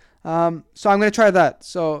is. So I'm going to try that.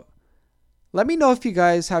 So let me know if you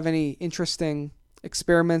guys have any interesting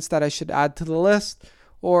experiments that I should add to the list,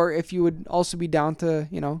 or if you would also be down to,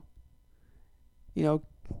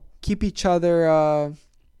 keep each other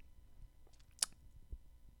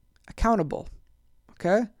accountable.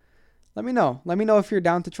 Okay? Let me know. Let me know if you're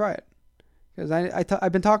down to try it. Because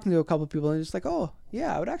I've been talking to a couple of people and just like, oh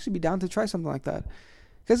yeah, I would actually be down to try something like that.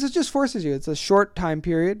 Because it just forces you. It's a short time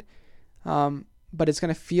period, but it's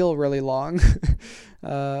gonna feel really long,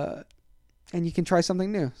 and you can try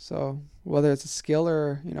something new. So whether it's a skill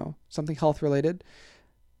or something health related,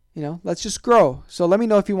 let's just grow. So let me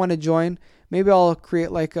know if you want to join. Maybe I'll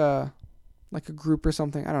create like a group or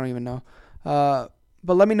something. I don't even know.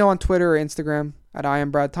 But let me know on Twitter or Instagram at I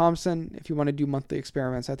am Brad Thompson if you want to do monthly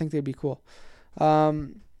experiments. I think they'd be cool. But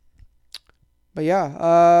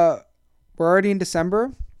yeah, we're already in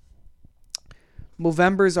December.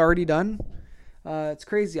 Movember is already done. It's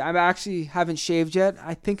crazy. I actually haven't shaved yet.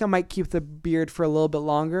 I think I might keep the beard for a little bit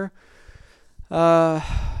longer.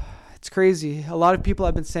 It's crazy. A lot of people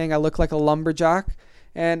have been saying I look like a lumberjack,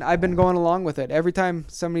 and I've been going along with it. Every time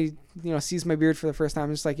somebody sees my beard for the first time,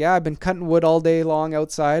 I'm just like, yeah, I've been cutting wood all day long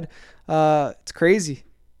outside. It's crazy.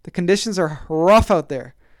 The conditions are rough out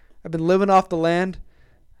there. I've been living off the land.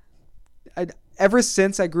 Ever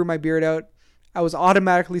since I grew my beard out, I was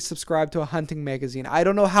automatically subscribed to a hunting magazine. I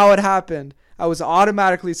don't know how it happened. I was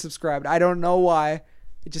automatically subscribed. I don't know why.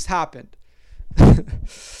 It just happened.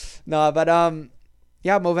 No, but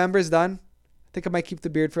yeah, Movember's done. I think I might keep the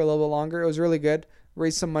beard for a little bit longer. It was really good.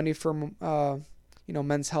 Raised some money for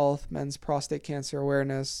men's health, men's prostate cancer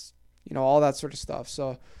awareness, all that sort of stuff.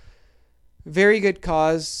 So very good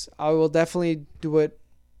cause. I will definitely do it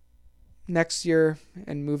next year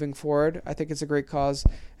and moving forward. I think it's a great cause.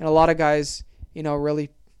 And a lot of guys, really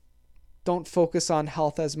don't focus on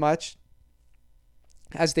health as much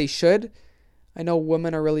as they should. I know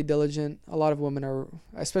women are really diligent. A lot of women are,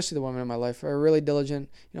 especially the women in my life, are really diligent,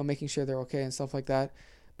 making sure they're okay and stuff like that.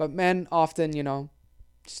 But men often,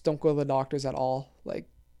 just don't go to the doctors at all, like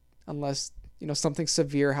unless, something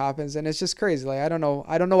severe happens. And it's just crazy. Like, I don't know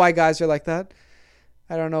why guys are like that.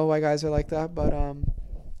 But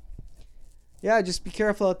yeah, just be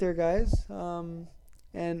careful out there, guys.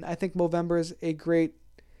 And I think Movember is a great,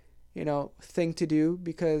 thing to do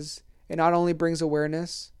because it not only brings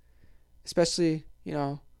awareness, especially,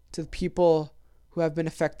 to the people who have been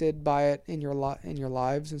affected by it in your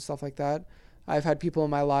lives and stuff like that. I've had people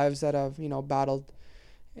in my lives that have, battled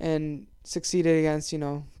and succeeded against,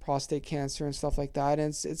 prostate cancer and stuff like that. And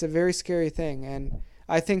it's a very scary thing. And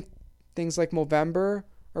I think things like Movember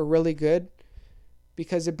are really good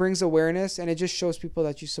because it brings awareness and it just shows people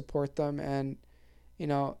that you support them. And,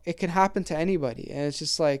 it can happen to anybody. And it's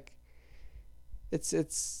just like,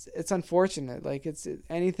 it's unfortunate. Like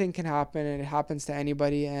anything can happen and it happens to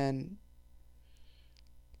anybody. And,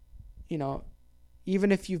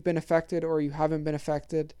 even if you've been affected or you haven't been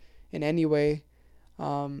affected in any way,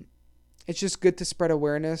 it's just good to spread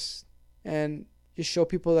awareness and just show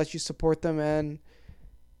people that you support them and,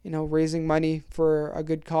 raising money for a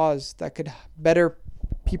good cause that could better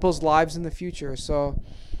people's lives in the future. So,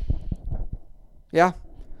 yeah.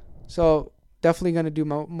 So definitely going to do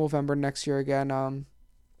Movember next year again.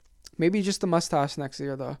 Maybe just the mustache next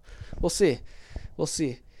year though. We'll see.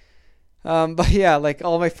 But yeah, like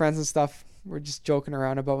all my friends and stuff, we're just joking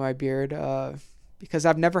around about my beard, because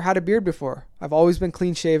I've never had a beard before. I've always been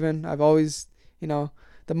clean shaven. I've always, the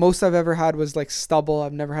most I've ever had was like stubble.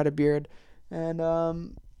 I've never had a beard. And,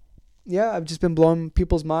 yeah, I've just been blowing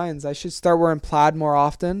people's minds. I should start wearing plaid more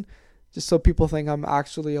often, just so people think I'm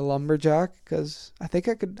actually a lumberjack. Because I think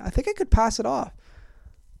I could pass it off,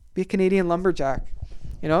 be a Canadian lumberjack,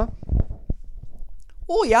 Oh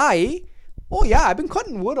yeah, eh? Oh yeah, I've been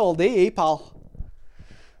cutting wood all day, pal?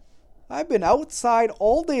 I've been outside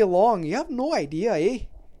all day long. You have no idea, eh?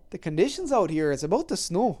 The conditions out here, it's about to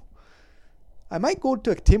snow. I might go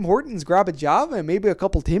to Tim Hortons, grab a Java and maybe a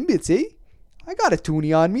couple Timbits, eh? I got a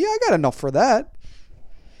toonie on me. I got enough for that.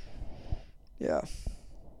 Yeah.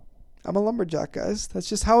 I'm a lumberjack, guys. That's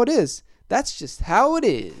just how it is.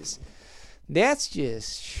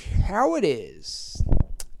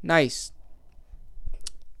 Nice.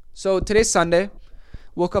 So today's Sunday.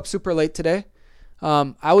 Woke up super late today.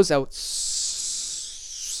 I was out so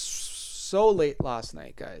late last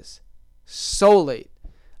night, guys. So late.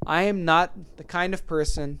 I am not the kind of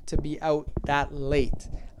person to be out that late.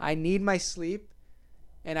 I need my sleep,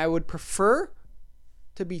 and I would prefer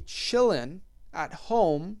to be chilling at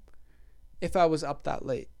home if I was up that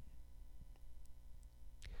late.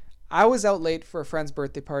 I was out late for a friend's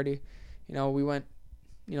birthday party. We went,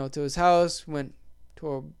 to his house, went to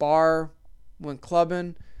a bar, went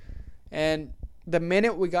clubbing, and the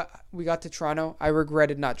minute we got to Toronto, I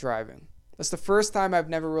regretted not driving. That's the first time I've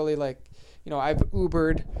never really I've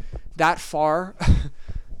Ubered that far. And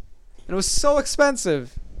it was so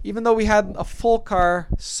expensive. Even though we had a full car,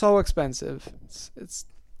 so expensive. It's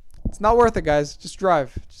not worth it, guys. Just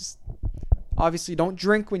drive. Just Obviously, don't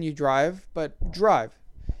drink when you drive, but drive.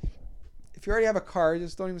 If you already have a car,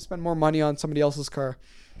 just don't even spend more money on somebody else's car.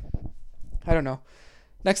 I don't know.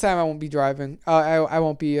 Next time I won't be driving. I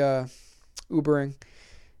won't be Ubering.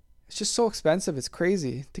 It's just so expensive. It's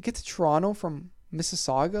crazy. To get to Toronto from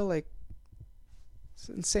Mississauga, like, it's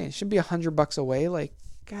insane. It should be $100 away. Like,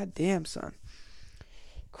 goddamn, son.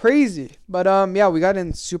 Crazy. But yeah, we got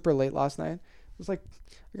in super late last night. It was like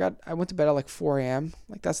I went to bed at like 4 a.m.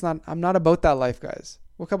 Like, I'm not about that life, guys.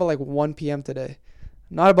 Woke up at like 1 p.m. today.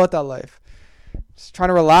 I'm not about that life. Just trying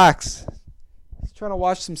to relax. Just trying to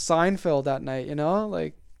watch some Seinfeld that night, you know?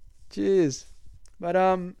 Like, jeez. But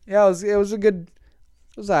yeah, it was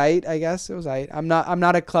aight, I guess. It was aight. I'm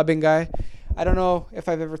not a clubbing guy. I don't know if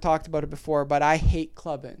I've ever talked about it before, but I hate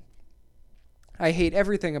clubbing. I hate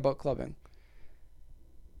everything about clubbing.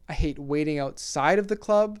 I hate waiting outside of the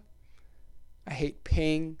club. I hate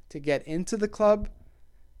paying to get into the club.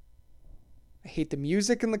 I hate the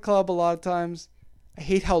music in the club a lot of times. I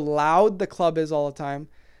hate how loud the club is all the time.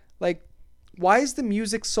 Like, why is the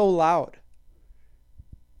music so loud?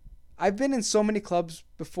 I've been in so many clubs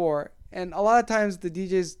before, and a lot of times the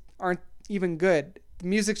DJs aren't even good. The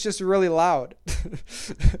music's just really loud.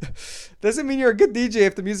 Doesn't mean you're a good DJ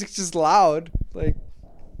if the music's just loud. Like,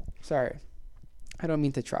 sorry. I don't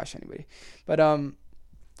mean to trash anybody. But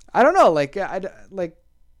I don't know, like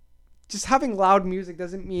just having loud music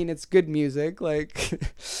doesn't mean it's good music. Like,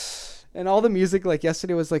 and all the music, like,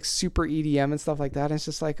 yesterday was like super EDM and stuff like that. And it's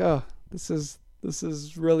just like, oh, this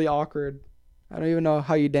is really awkward. I don't even know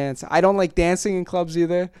how you dance. I don't like dancing in clubs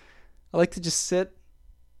either. I like to just sit,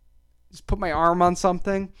 just put my arm on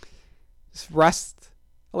something, just rest.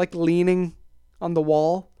 I like leaning on the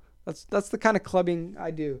wall. That's the kind of clubbing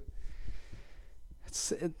I do.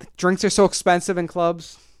 Drinks are so expensive in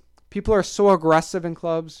clubs. People are so aggressive in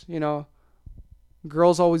clubs, you know.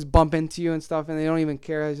 Girls always bump into you and stuff, and they don't even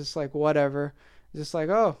care. It's just like, whatever. It's just like,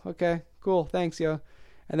 oh, okay, cool, thanks, yo.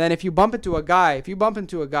 And then if you bump into a guy,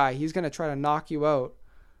 he's going to try to knock you out.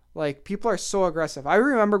 Like, people are so aggressive. I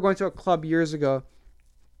remember going to a club years ago,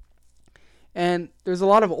 and there's a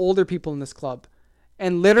lot of older people in this club.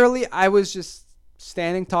 And literally, I was just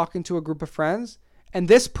standing talking to a group of friends, and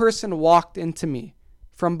this person walked into me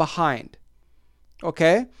from behind.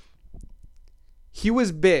 Okay? He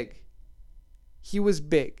was big.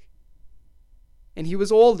 And he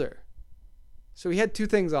was older. So he had two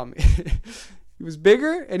things on me. He was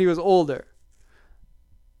bigger and he was older.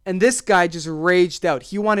 And this guy just raged out.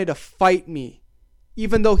 He wanted to fight me,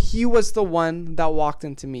 even though he was the one that walked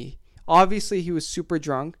into me. Obviously, he was super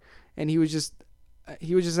drunk, and he was just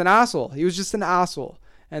an asshole. He was just an asshole.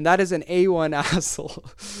 And that is an A1 asshole.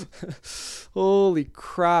 Holy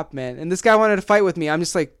crap, man. And this guy wanted to fight with me. I'm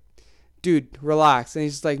just like, dude, relax. And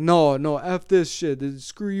he's just like, no, F this shit.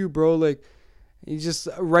 Screw you, bro. Like, he's just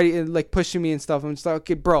ready and like pushing me and stuff. I'm just like,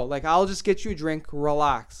 okay, bro, like, I'll just get you a drink.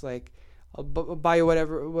 Relax. Like, I'll buy you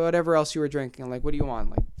whatever else you were drinking. Like, what do you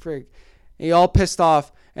want? Like, frig. And he all pissed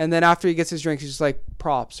off. And then after he gets his drink, he's just like,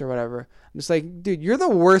 props or whatever. I'm just like, dude, you're the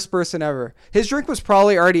worst person ever. His drink was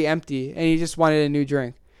probably already empty, and he just wanted a new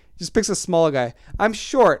drink. Just picks a small guy. I'm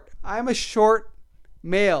short. I'm a short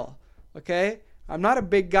male. Okay? I'm not a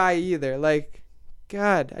big guy either. Like,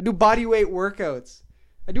 God, I do body weight workouts.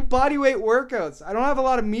 I don't have a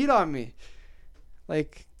lot of meat on me.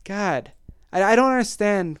 Like, God. I don't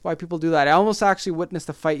understand why people do that. I almost actually witnessed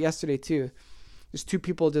a fight yesterday too. There's two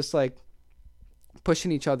people just like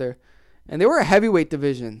pushing each other. And they were a heavyweight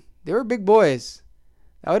division. They were big boys.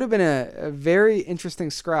 That would have been a very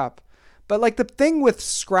interesting scrap. But like the thing with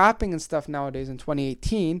scrapping and stuff nowadays in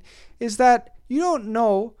 2018 is that you don't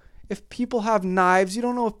know if people have knives. You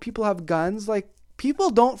don't know if people have guns. Like, people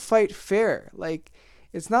don't fight fair. Like,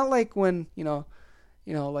 it's not like when, you know,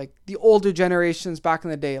 like the older generations back in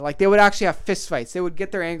the day, like they would actually have fist fights. They would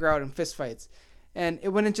get their anger out in fist fights. And it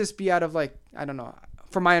wouldn't just be out of like, I don't know,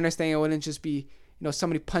 from my understanding, it wouldn't just be, you know,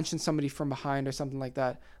 somebody punching somebody from behind or something like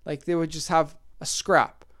that. Like, they would just have a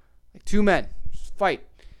scrap, like two men just fight.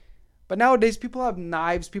 But nowadays, people have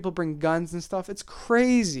knives, people bring guns and stuff. It's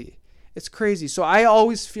crazy. It's crazy. So I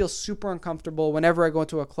always feel super uncomfortable whenever I go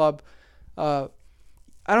into a club. I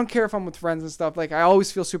don't care if I'm with friends and stuff. Like, I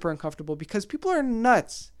always feel super uncomfortable because people are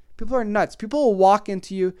nuts. People will walk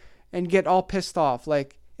into you and get all pissed off.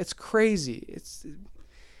 Like, it's crazy. It's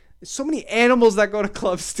so many animals that go to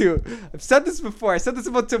clubs too. I've said this before. I said this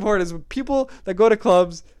about Tim Hortons. With people that go to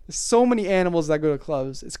clubs, there's so many animals that go to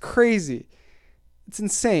clubs. It's crazy. It's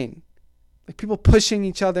insane. Like, people pushing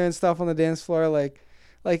each other and stuff on the dance floor. Like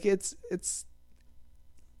it's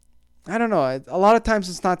I don't know. A lot of times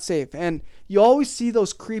it's not safe. And you always see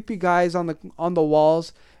those creepy guys on the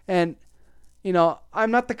walls. And you know,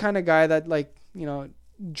 I'm not the kind of guy that like, you know,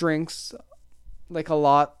 drinks like a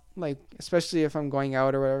lot, like especially if I'm going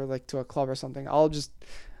out or whatever, like to a club or something. I'll just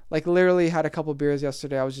like literally had a couple beers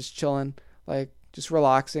yesterday. I was just chilling, like just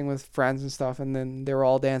relaxing with friends and stuff, and then they were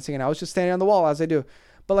all dancing and I was just standing on the wall as I do.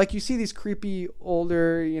 But like you see these creepy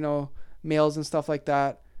older, you know, males and stuff like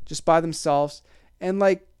that just by themselves, and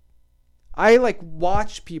like I like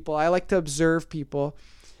watch people. I like to observe people,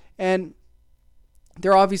 and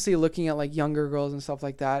they're obviously looking at like younger girls and stuff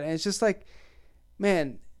like that. And it's just like,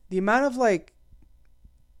 man, the amount of like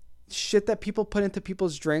shit that people put into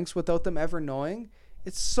people's drinks without them ever knowing,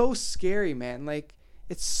 it's so scary, man. Like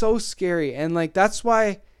it's so scary. And like that's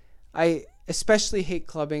why I especially hate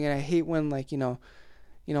clubbing, and I hate when like, you know,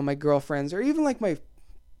 my girlfriends or even like my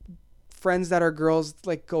friends that are girls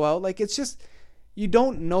like go out. Like it's just, you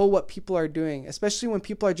don't know what people are doing, especially when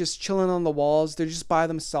people are just chilling on the walls. They're just by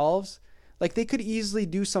themselves. Like they could easily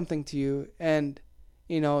do something to you, and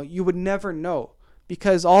you know, you would never know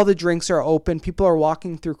because all the drinks are open. People are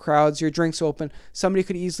walking through crowds. Your drink's open. Somebody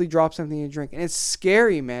could easily drop something in your drink, and it's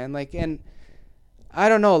scary, man. Like, and I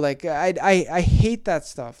don't know, like I hate that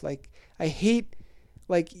stuff. Like I hate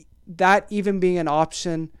like that even being an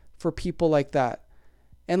option for people like that.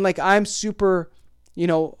 And like I'm super, you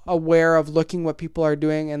know, aware of looking what people are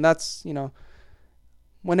doing, and that's, you know,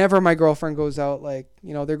 whenever my girlfriend goes out, like,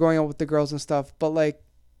 you know, they're going out with the girls and stuff, but like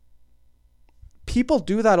people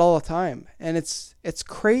do that all the time, and it's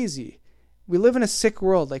crazy. We live in a sick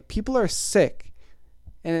world. Like people are sick,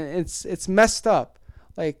 and it's messed up.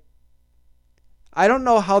 Like I don't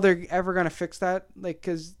know how they're ever going to fix that, like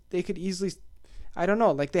cuz they could easily, I don't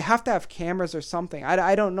know, like they have to have cameras or something.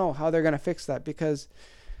 I don't know how they're going to fix that, because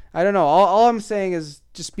I don't know. All I'm saying is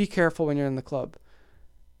just be careful when you're in the club.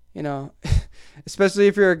 You know, especially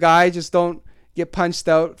if you're a guy, just don't get punched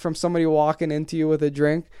out from somebody walking into you with a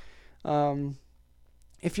drink.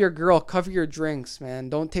 If you're a girl, cover your drinks, man.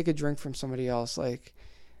 Don't take a drink from somebody else. Like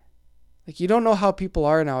you don't know how people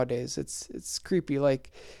are nowadays. It's creepy.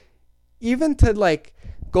 Like even to like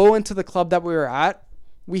go into the club that we were at,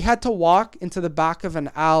 we had to walk into the back of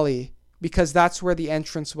an alley because that's where the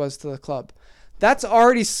entrance was to the club. That's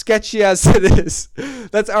already sketchy as it is.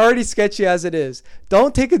 That's already sketchy as it is.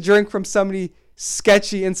 Don't take a drink from somebody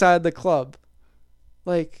sketchy inside the club.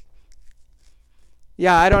 Like,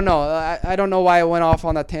 yeah, I don't know. I don't know why I went off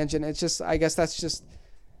on that tangent. It's just, I guess that's just,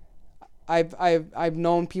 I've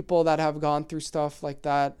known people that have gone through stuff like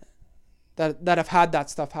that have had that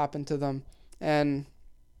stuff happen to them. And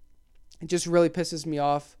it just really pisses me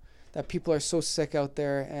off that people are so sick out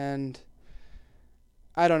there. And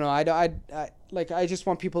I don't know. I just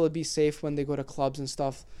want people to be safe when they go to clubs and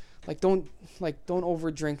stuff. Don't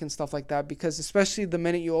overdrink and stuff like that, because especially the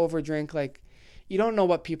minute you overdrink, like you don't know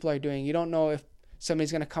what people are doing. You don't know if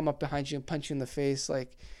somebody's going to come up behind you and punch you in the face.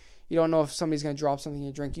 Like you don't know if somebody's going to drop something in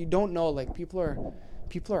your drink. You don't know. Like people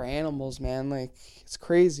are animals, man. Like it's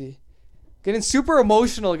crazy. Getting super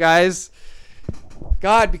emotional, guys.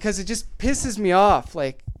 God, because it just pisses me off.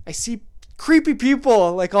 Like I see creepy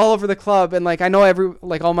people like all over the club, and like I know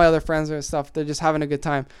all my other friends and stuff, they're just having a good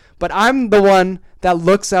time, but I'm the one that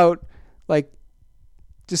looks out, like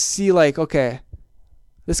just see like, okay,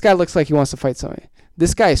 this guy looks like he wants to fight somebody.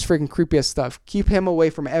 This guy is freaking creepy as stuff. Keep him away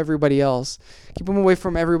from everybody else. Keep him away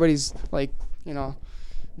from everybody's like, you know,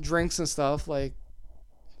 drinks and stuff. Like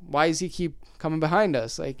why does he keep coming behind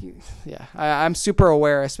us? Like, yeah, I'm super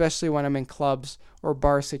aware, especially when I'm in clubs or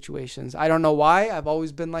bar situations. I don't know why. I've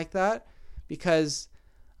always been like that. Because,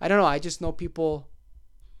 I don't know, I just know people,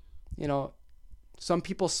 you know, some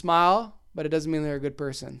people smile, but it doesn't mean they're a good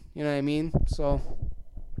person. You know what I mean? So,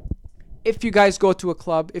 if you guys go to a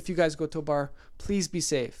club, if you guys go to a bar, please be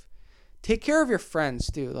safe. Take care of your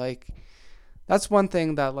friends, too. Like, that's one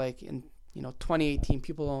thing that, like, in, you know, 2018,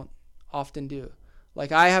 people don't often do.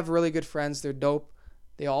 Like, I have really good friends. They're dope.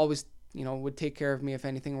 They always, you know, would take care of me if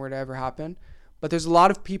anything were to ever happen. But there's a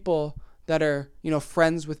lot of people that are, you know,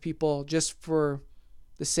 friends with people just for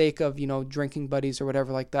the sake of, you know, drinking buddies or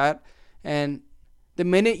whatever like that. And the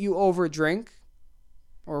minute you overdrink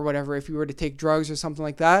or whatever, if you were to take drugs or something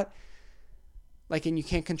like that, like, and you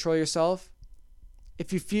can't control yourself,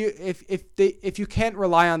 if you can't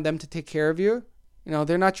rely on them to take care of you, you know,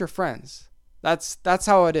 they're not your friends. That's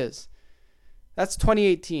how it is. That's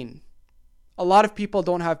 2018. A lot of people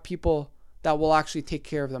don't have people that will actually take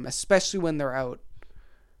care of them, especially when they're out.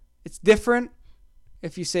 It's different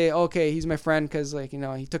if you say, okay, he's my friend because, like, you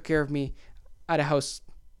know, he took care of me at a house,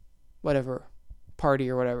 whatever,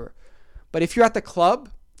 party or whatever. But if you're at the club,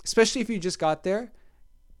 especially if you just got there,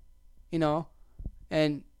 you know,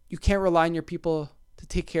 and you can't rely on your people to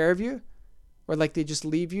take care of you, or like they just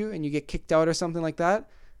leave you and you get kicked out or something like that,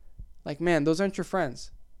 like, man, those aren't your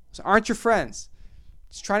friends. Those aren't your friends.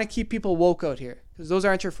 Just trying to keep people woke out here, because those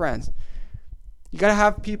aren't your friends. You got to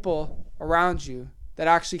have people around you that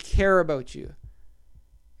actually care about you.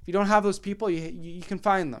 If you don't have those people, you can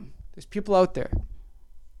find them. There's people out there.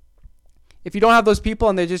 If you don't have those people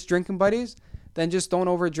and they're just drinking buddies, then just don't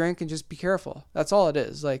overdrink and just be careful. That's all it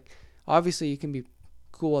is. Like, obviously you can be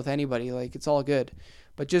cool with anybody. Like, it's all good.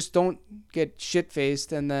 But just don't get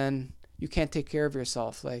shit-faced and then you can't take care of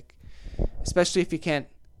yourself. Like, especially if you can't,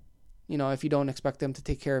 if you don't expect them to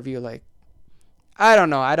take care of you. Like, I don't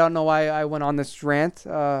know. I don't know why I went on this rant.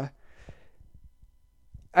 I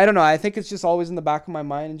don't know. I think it's just always in the back of my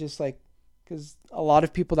mind, and just like, because a lot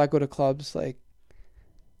of people that go to clubs, like,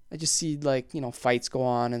 I just see like, fights go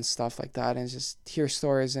on and stuff like that, and just hear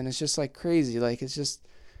stories, and it's just like crazy. Like, it's just,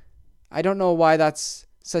 I don't know why that's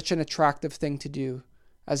such an attractive thing to do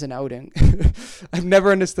as an outing. I've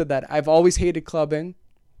never understood that. I've always hated clubbing.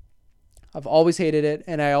 I've always hated it,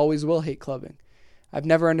 and I always will hate clubbing. I've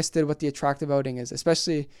never understood what the attractive outing is,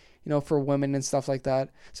 especially, for women and stuff like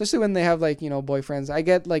that. Especially when they have like, boyfriends. I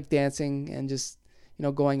get like dancing and just,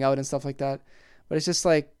 going out and stuff like that. But it's just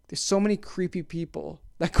like, there's so many creepy people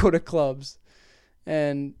that go to clubs.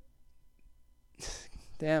 And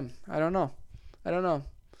damn, I don't know.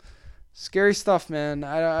 Scary stuff, man.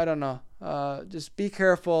 I don't know. Just be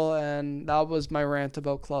careful. And that was my rant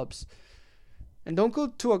about clubs. And don't go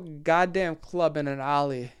to a goddamn club in an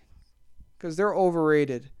alley, because they're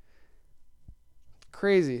overrated.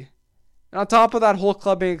 Crazy. And on top of that whole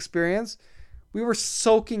clubbing experience, we were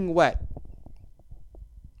soaking wet,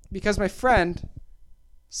 because my friend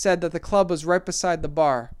said that the club was right beside the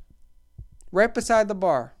bar. Right beside the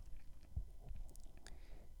bar.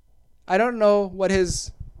 I don't know what his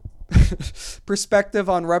perspective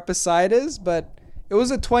on right beside is, but it was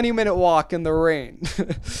a 20-minute walk in the rain.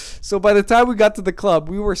 So by the time we got to the club,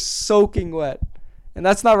 we were soaking wet. And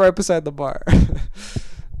that's not right beside the bar.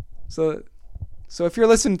 So if you're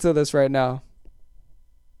listening to this right now,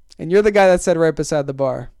 and you're the guy that said right beside the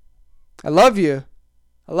bar, I love you.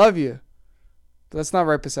 But that's not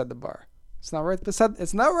right beside the bar. It's not right beside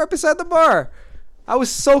the bar. I was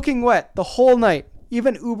soaking wet the whole night,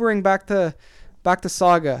 even Ubering back to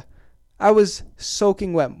Saga. I was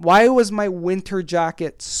soaking wet. Why was my winter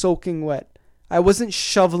jacket soaking wet? I wasn't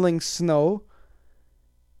shoveling snow.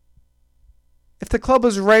 If the club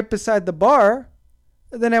was right beside the bar,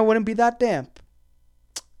 then I wouldn't be that damp.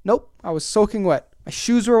 Nope, I was soaking wet. My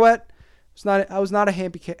shoes were wet. I was not a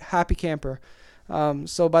happy camper.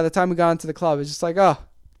 So by the time we got into the club, it's just like, oh,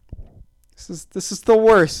 this is the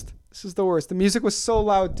worst. This is the worst. The music was so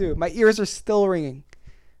loud too. My ears are still ringing.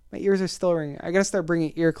 I gotta start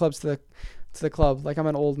bringing earplugs to the club, like I'm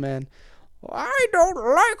an old man. I don't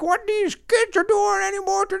like what these kids are doing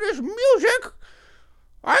anymore to this music.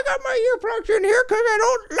 I got my earplugs in here because I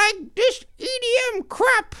don't like this EDM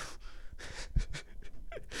crap.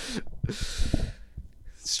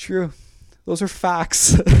 It's true. Those are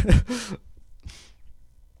facts.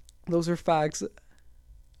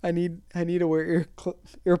 I need to wear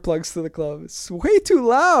earplugs to the club. It's way too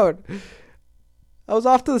loud. I was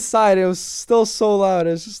off to the side. It was still so loud.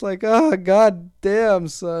 It was just like, oh, god damn,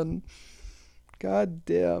 son. God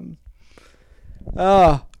damn.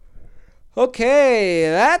 Okay,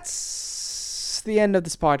 that's the end of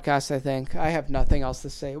this podcast, I think. I have nothing else to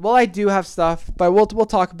say. Well, I do have stuff, but we'll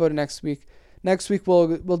talk about it next week. Next week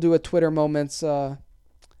we'll do a Twitter Moments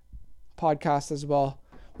podcast as well.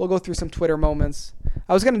 We'll go through some Twitter moments.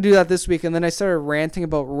 I was going to do that this week, and then I started ranting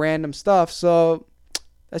about random stuff, so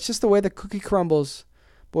that's just the way the cookie crumbles,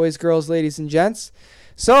 boys, girls, ladies, and gents.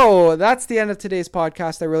 So that's the end of today's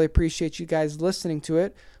podcast. I really appreciate you guys listening to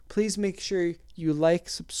it. Please make sure you like,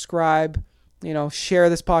 subscribe, share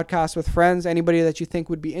this podcast with friends. Anybody that you think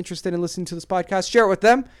would be interested in listening to this podcast, share it with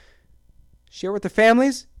them. Share it with their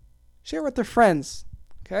families. Share it with their friends.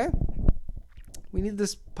 Okay? We need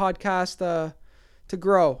this podcast to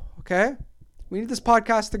grow. Okay? We need this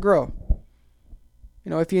podcast to grow.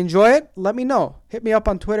 If you enjoy it, let me know. Hit me up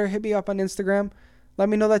on Twitter. Hit me up on Instagram. Let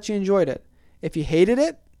me know that you enjoyed it. If you hated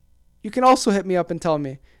it, you can also hit me up and tell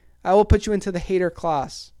me. I will put you into the hater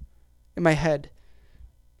class in my head.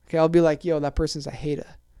 Okay, I'll be like, yo, that person's a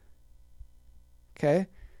hater. Okay?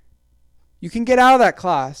 You can get out of that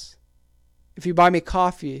class if you buy me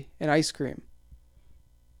coffee and ice cream.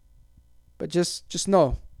 But just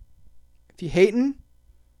know, if you're hating,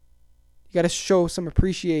 you got to show some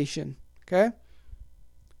appreciation. Okay?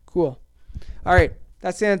 Cool. All right.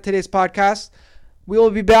 That's the end of today's podcast. We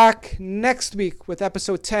will be back next week with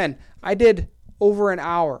episode 10. I did over an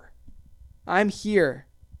hour. I'm here.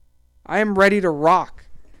 I am ready to rock.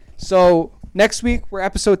 So next week, we're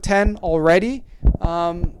episode 10 already.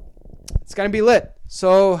 It's going to be lit.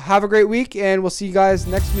 So have a great week, and we'll see you guys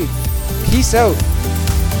next week. Peace out.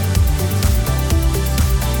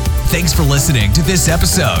 Thanks for listening to this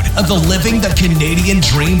episode of the Living the Canadian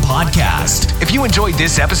Dream podcast. If you enjoyed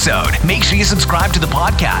this episode, make sure you subscribe to the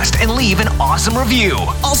podcast and leave an awesome review.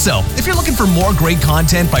 Also, if you're looking for more great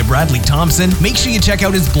content by Bradley Thompson, make sure you check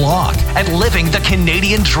out his blog at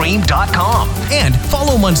livingthecanadiandream.com and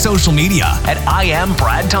follow him on social media at I am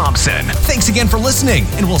Brad Thompson. Thanks again for listening,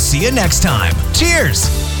 and we'll see you next time.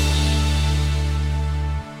 Cheers!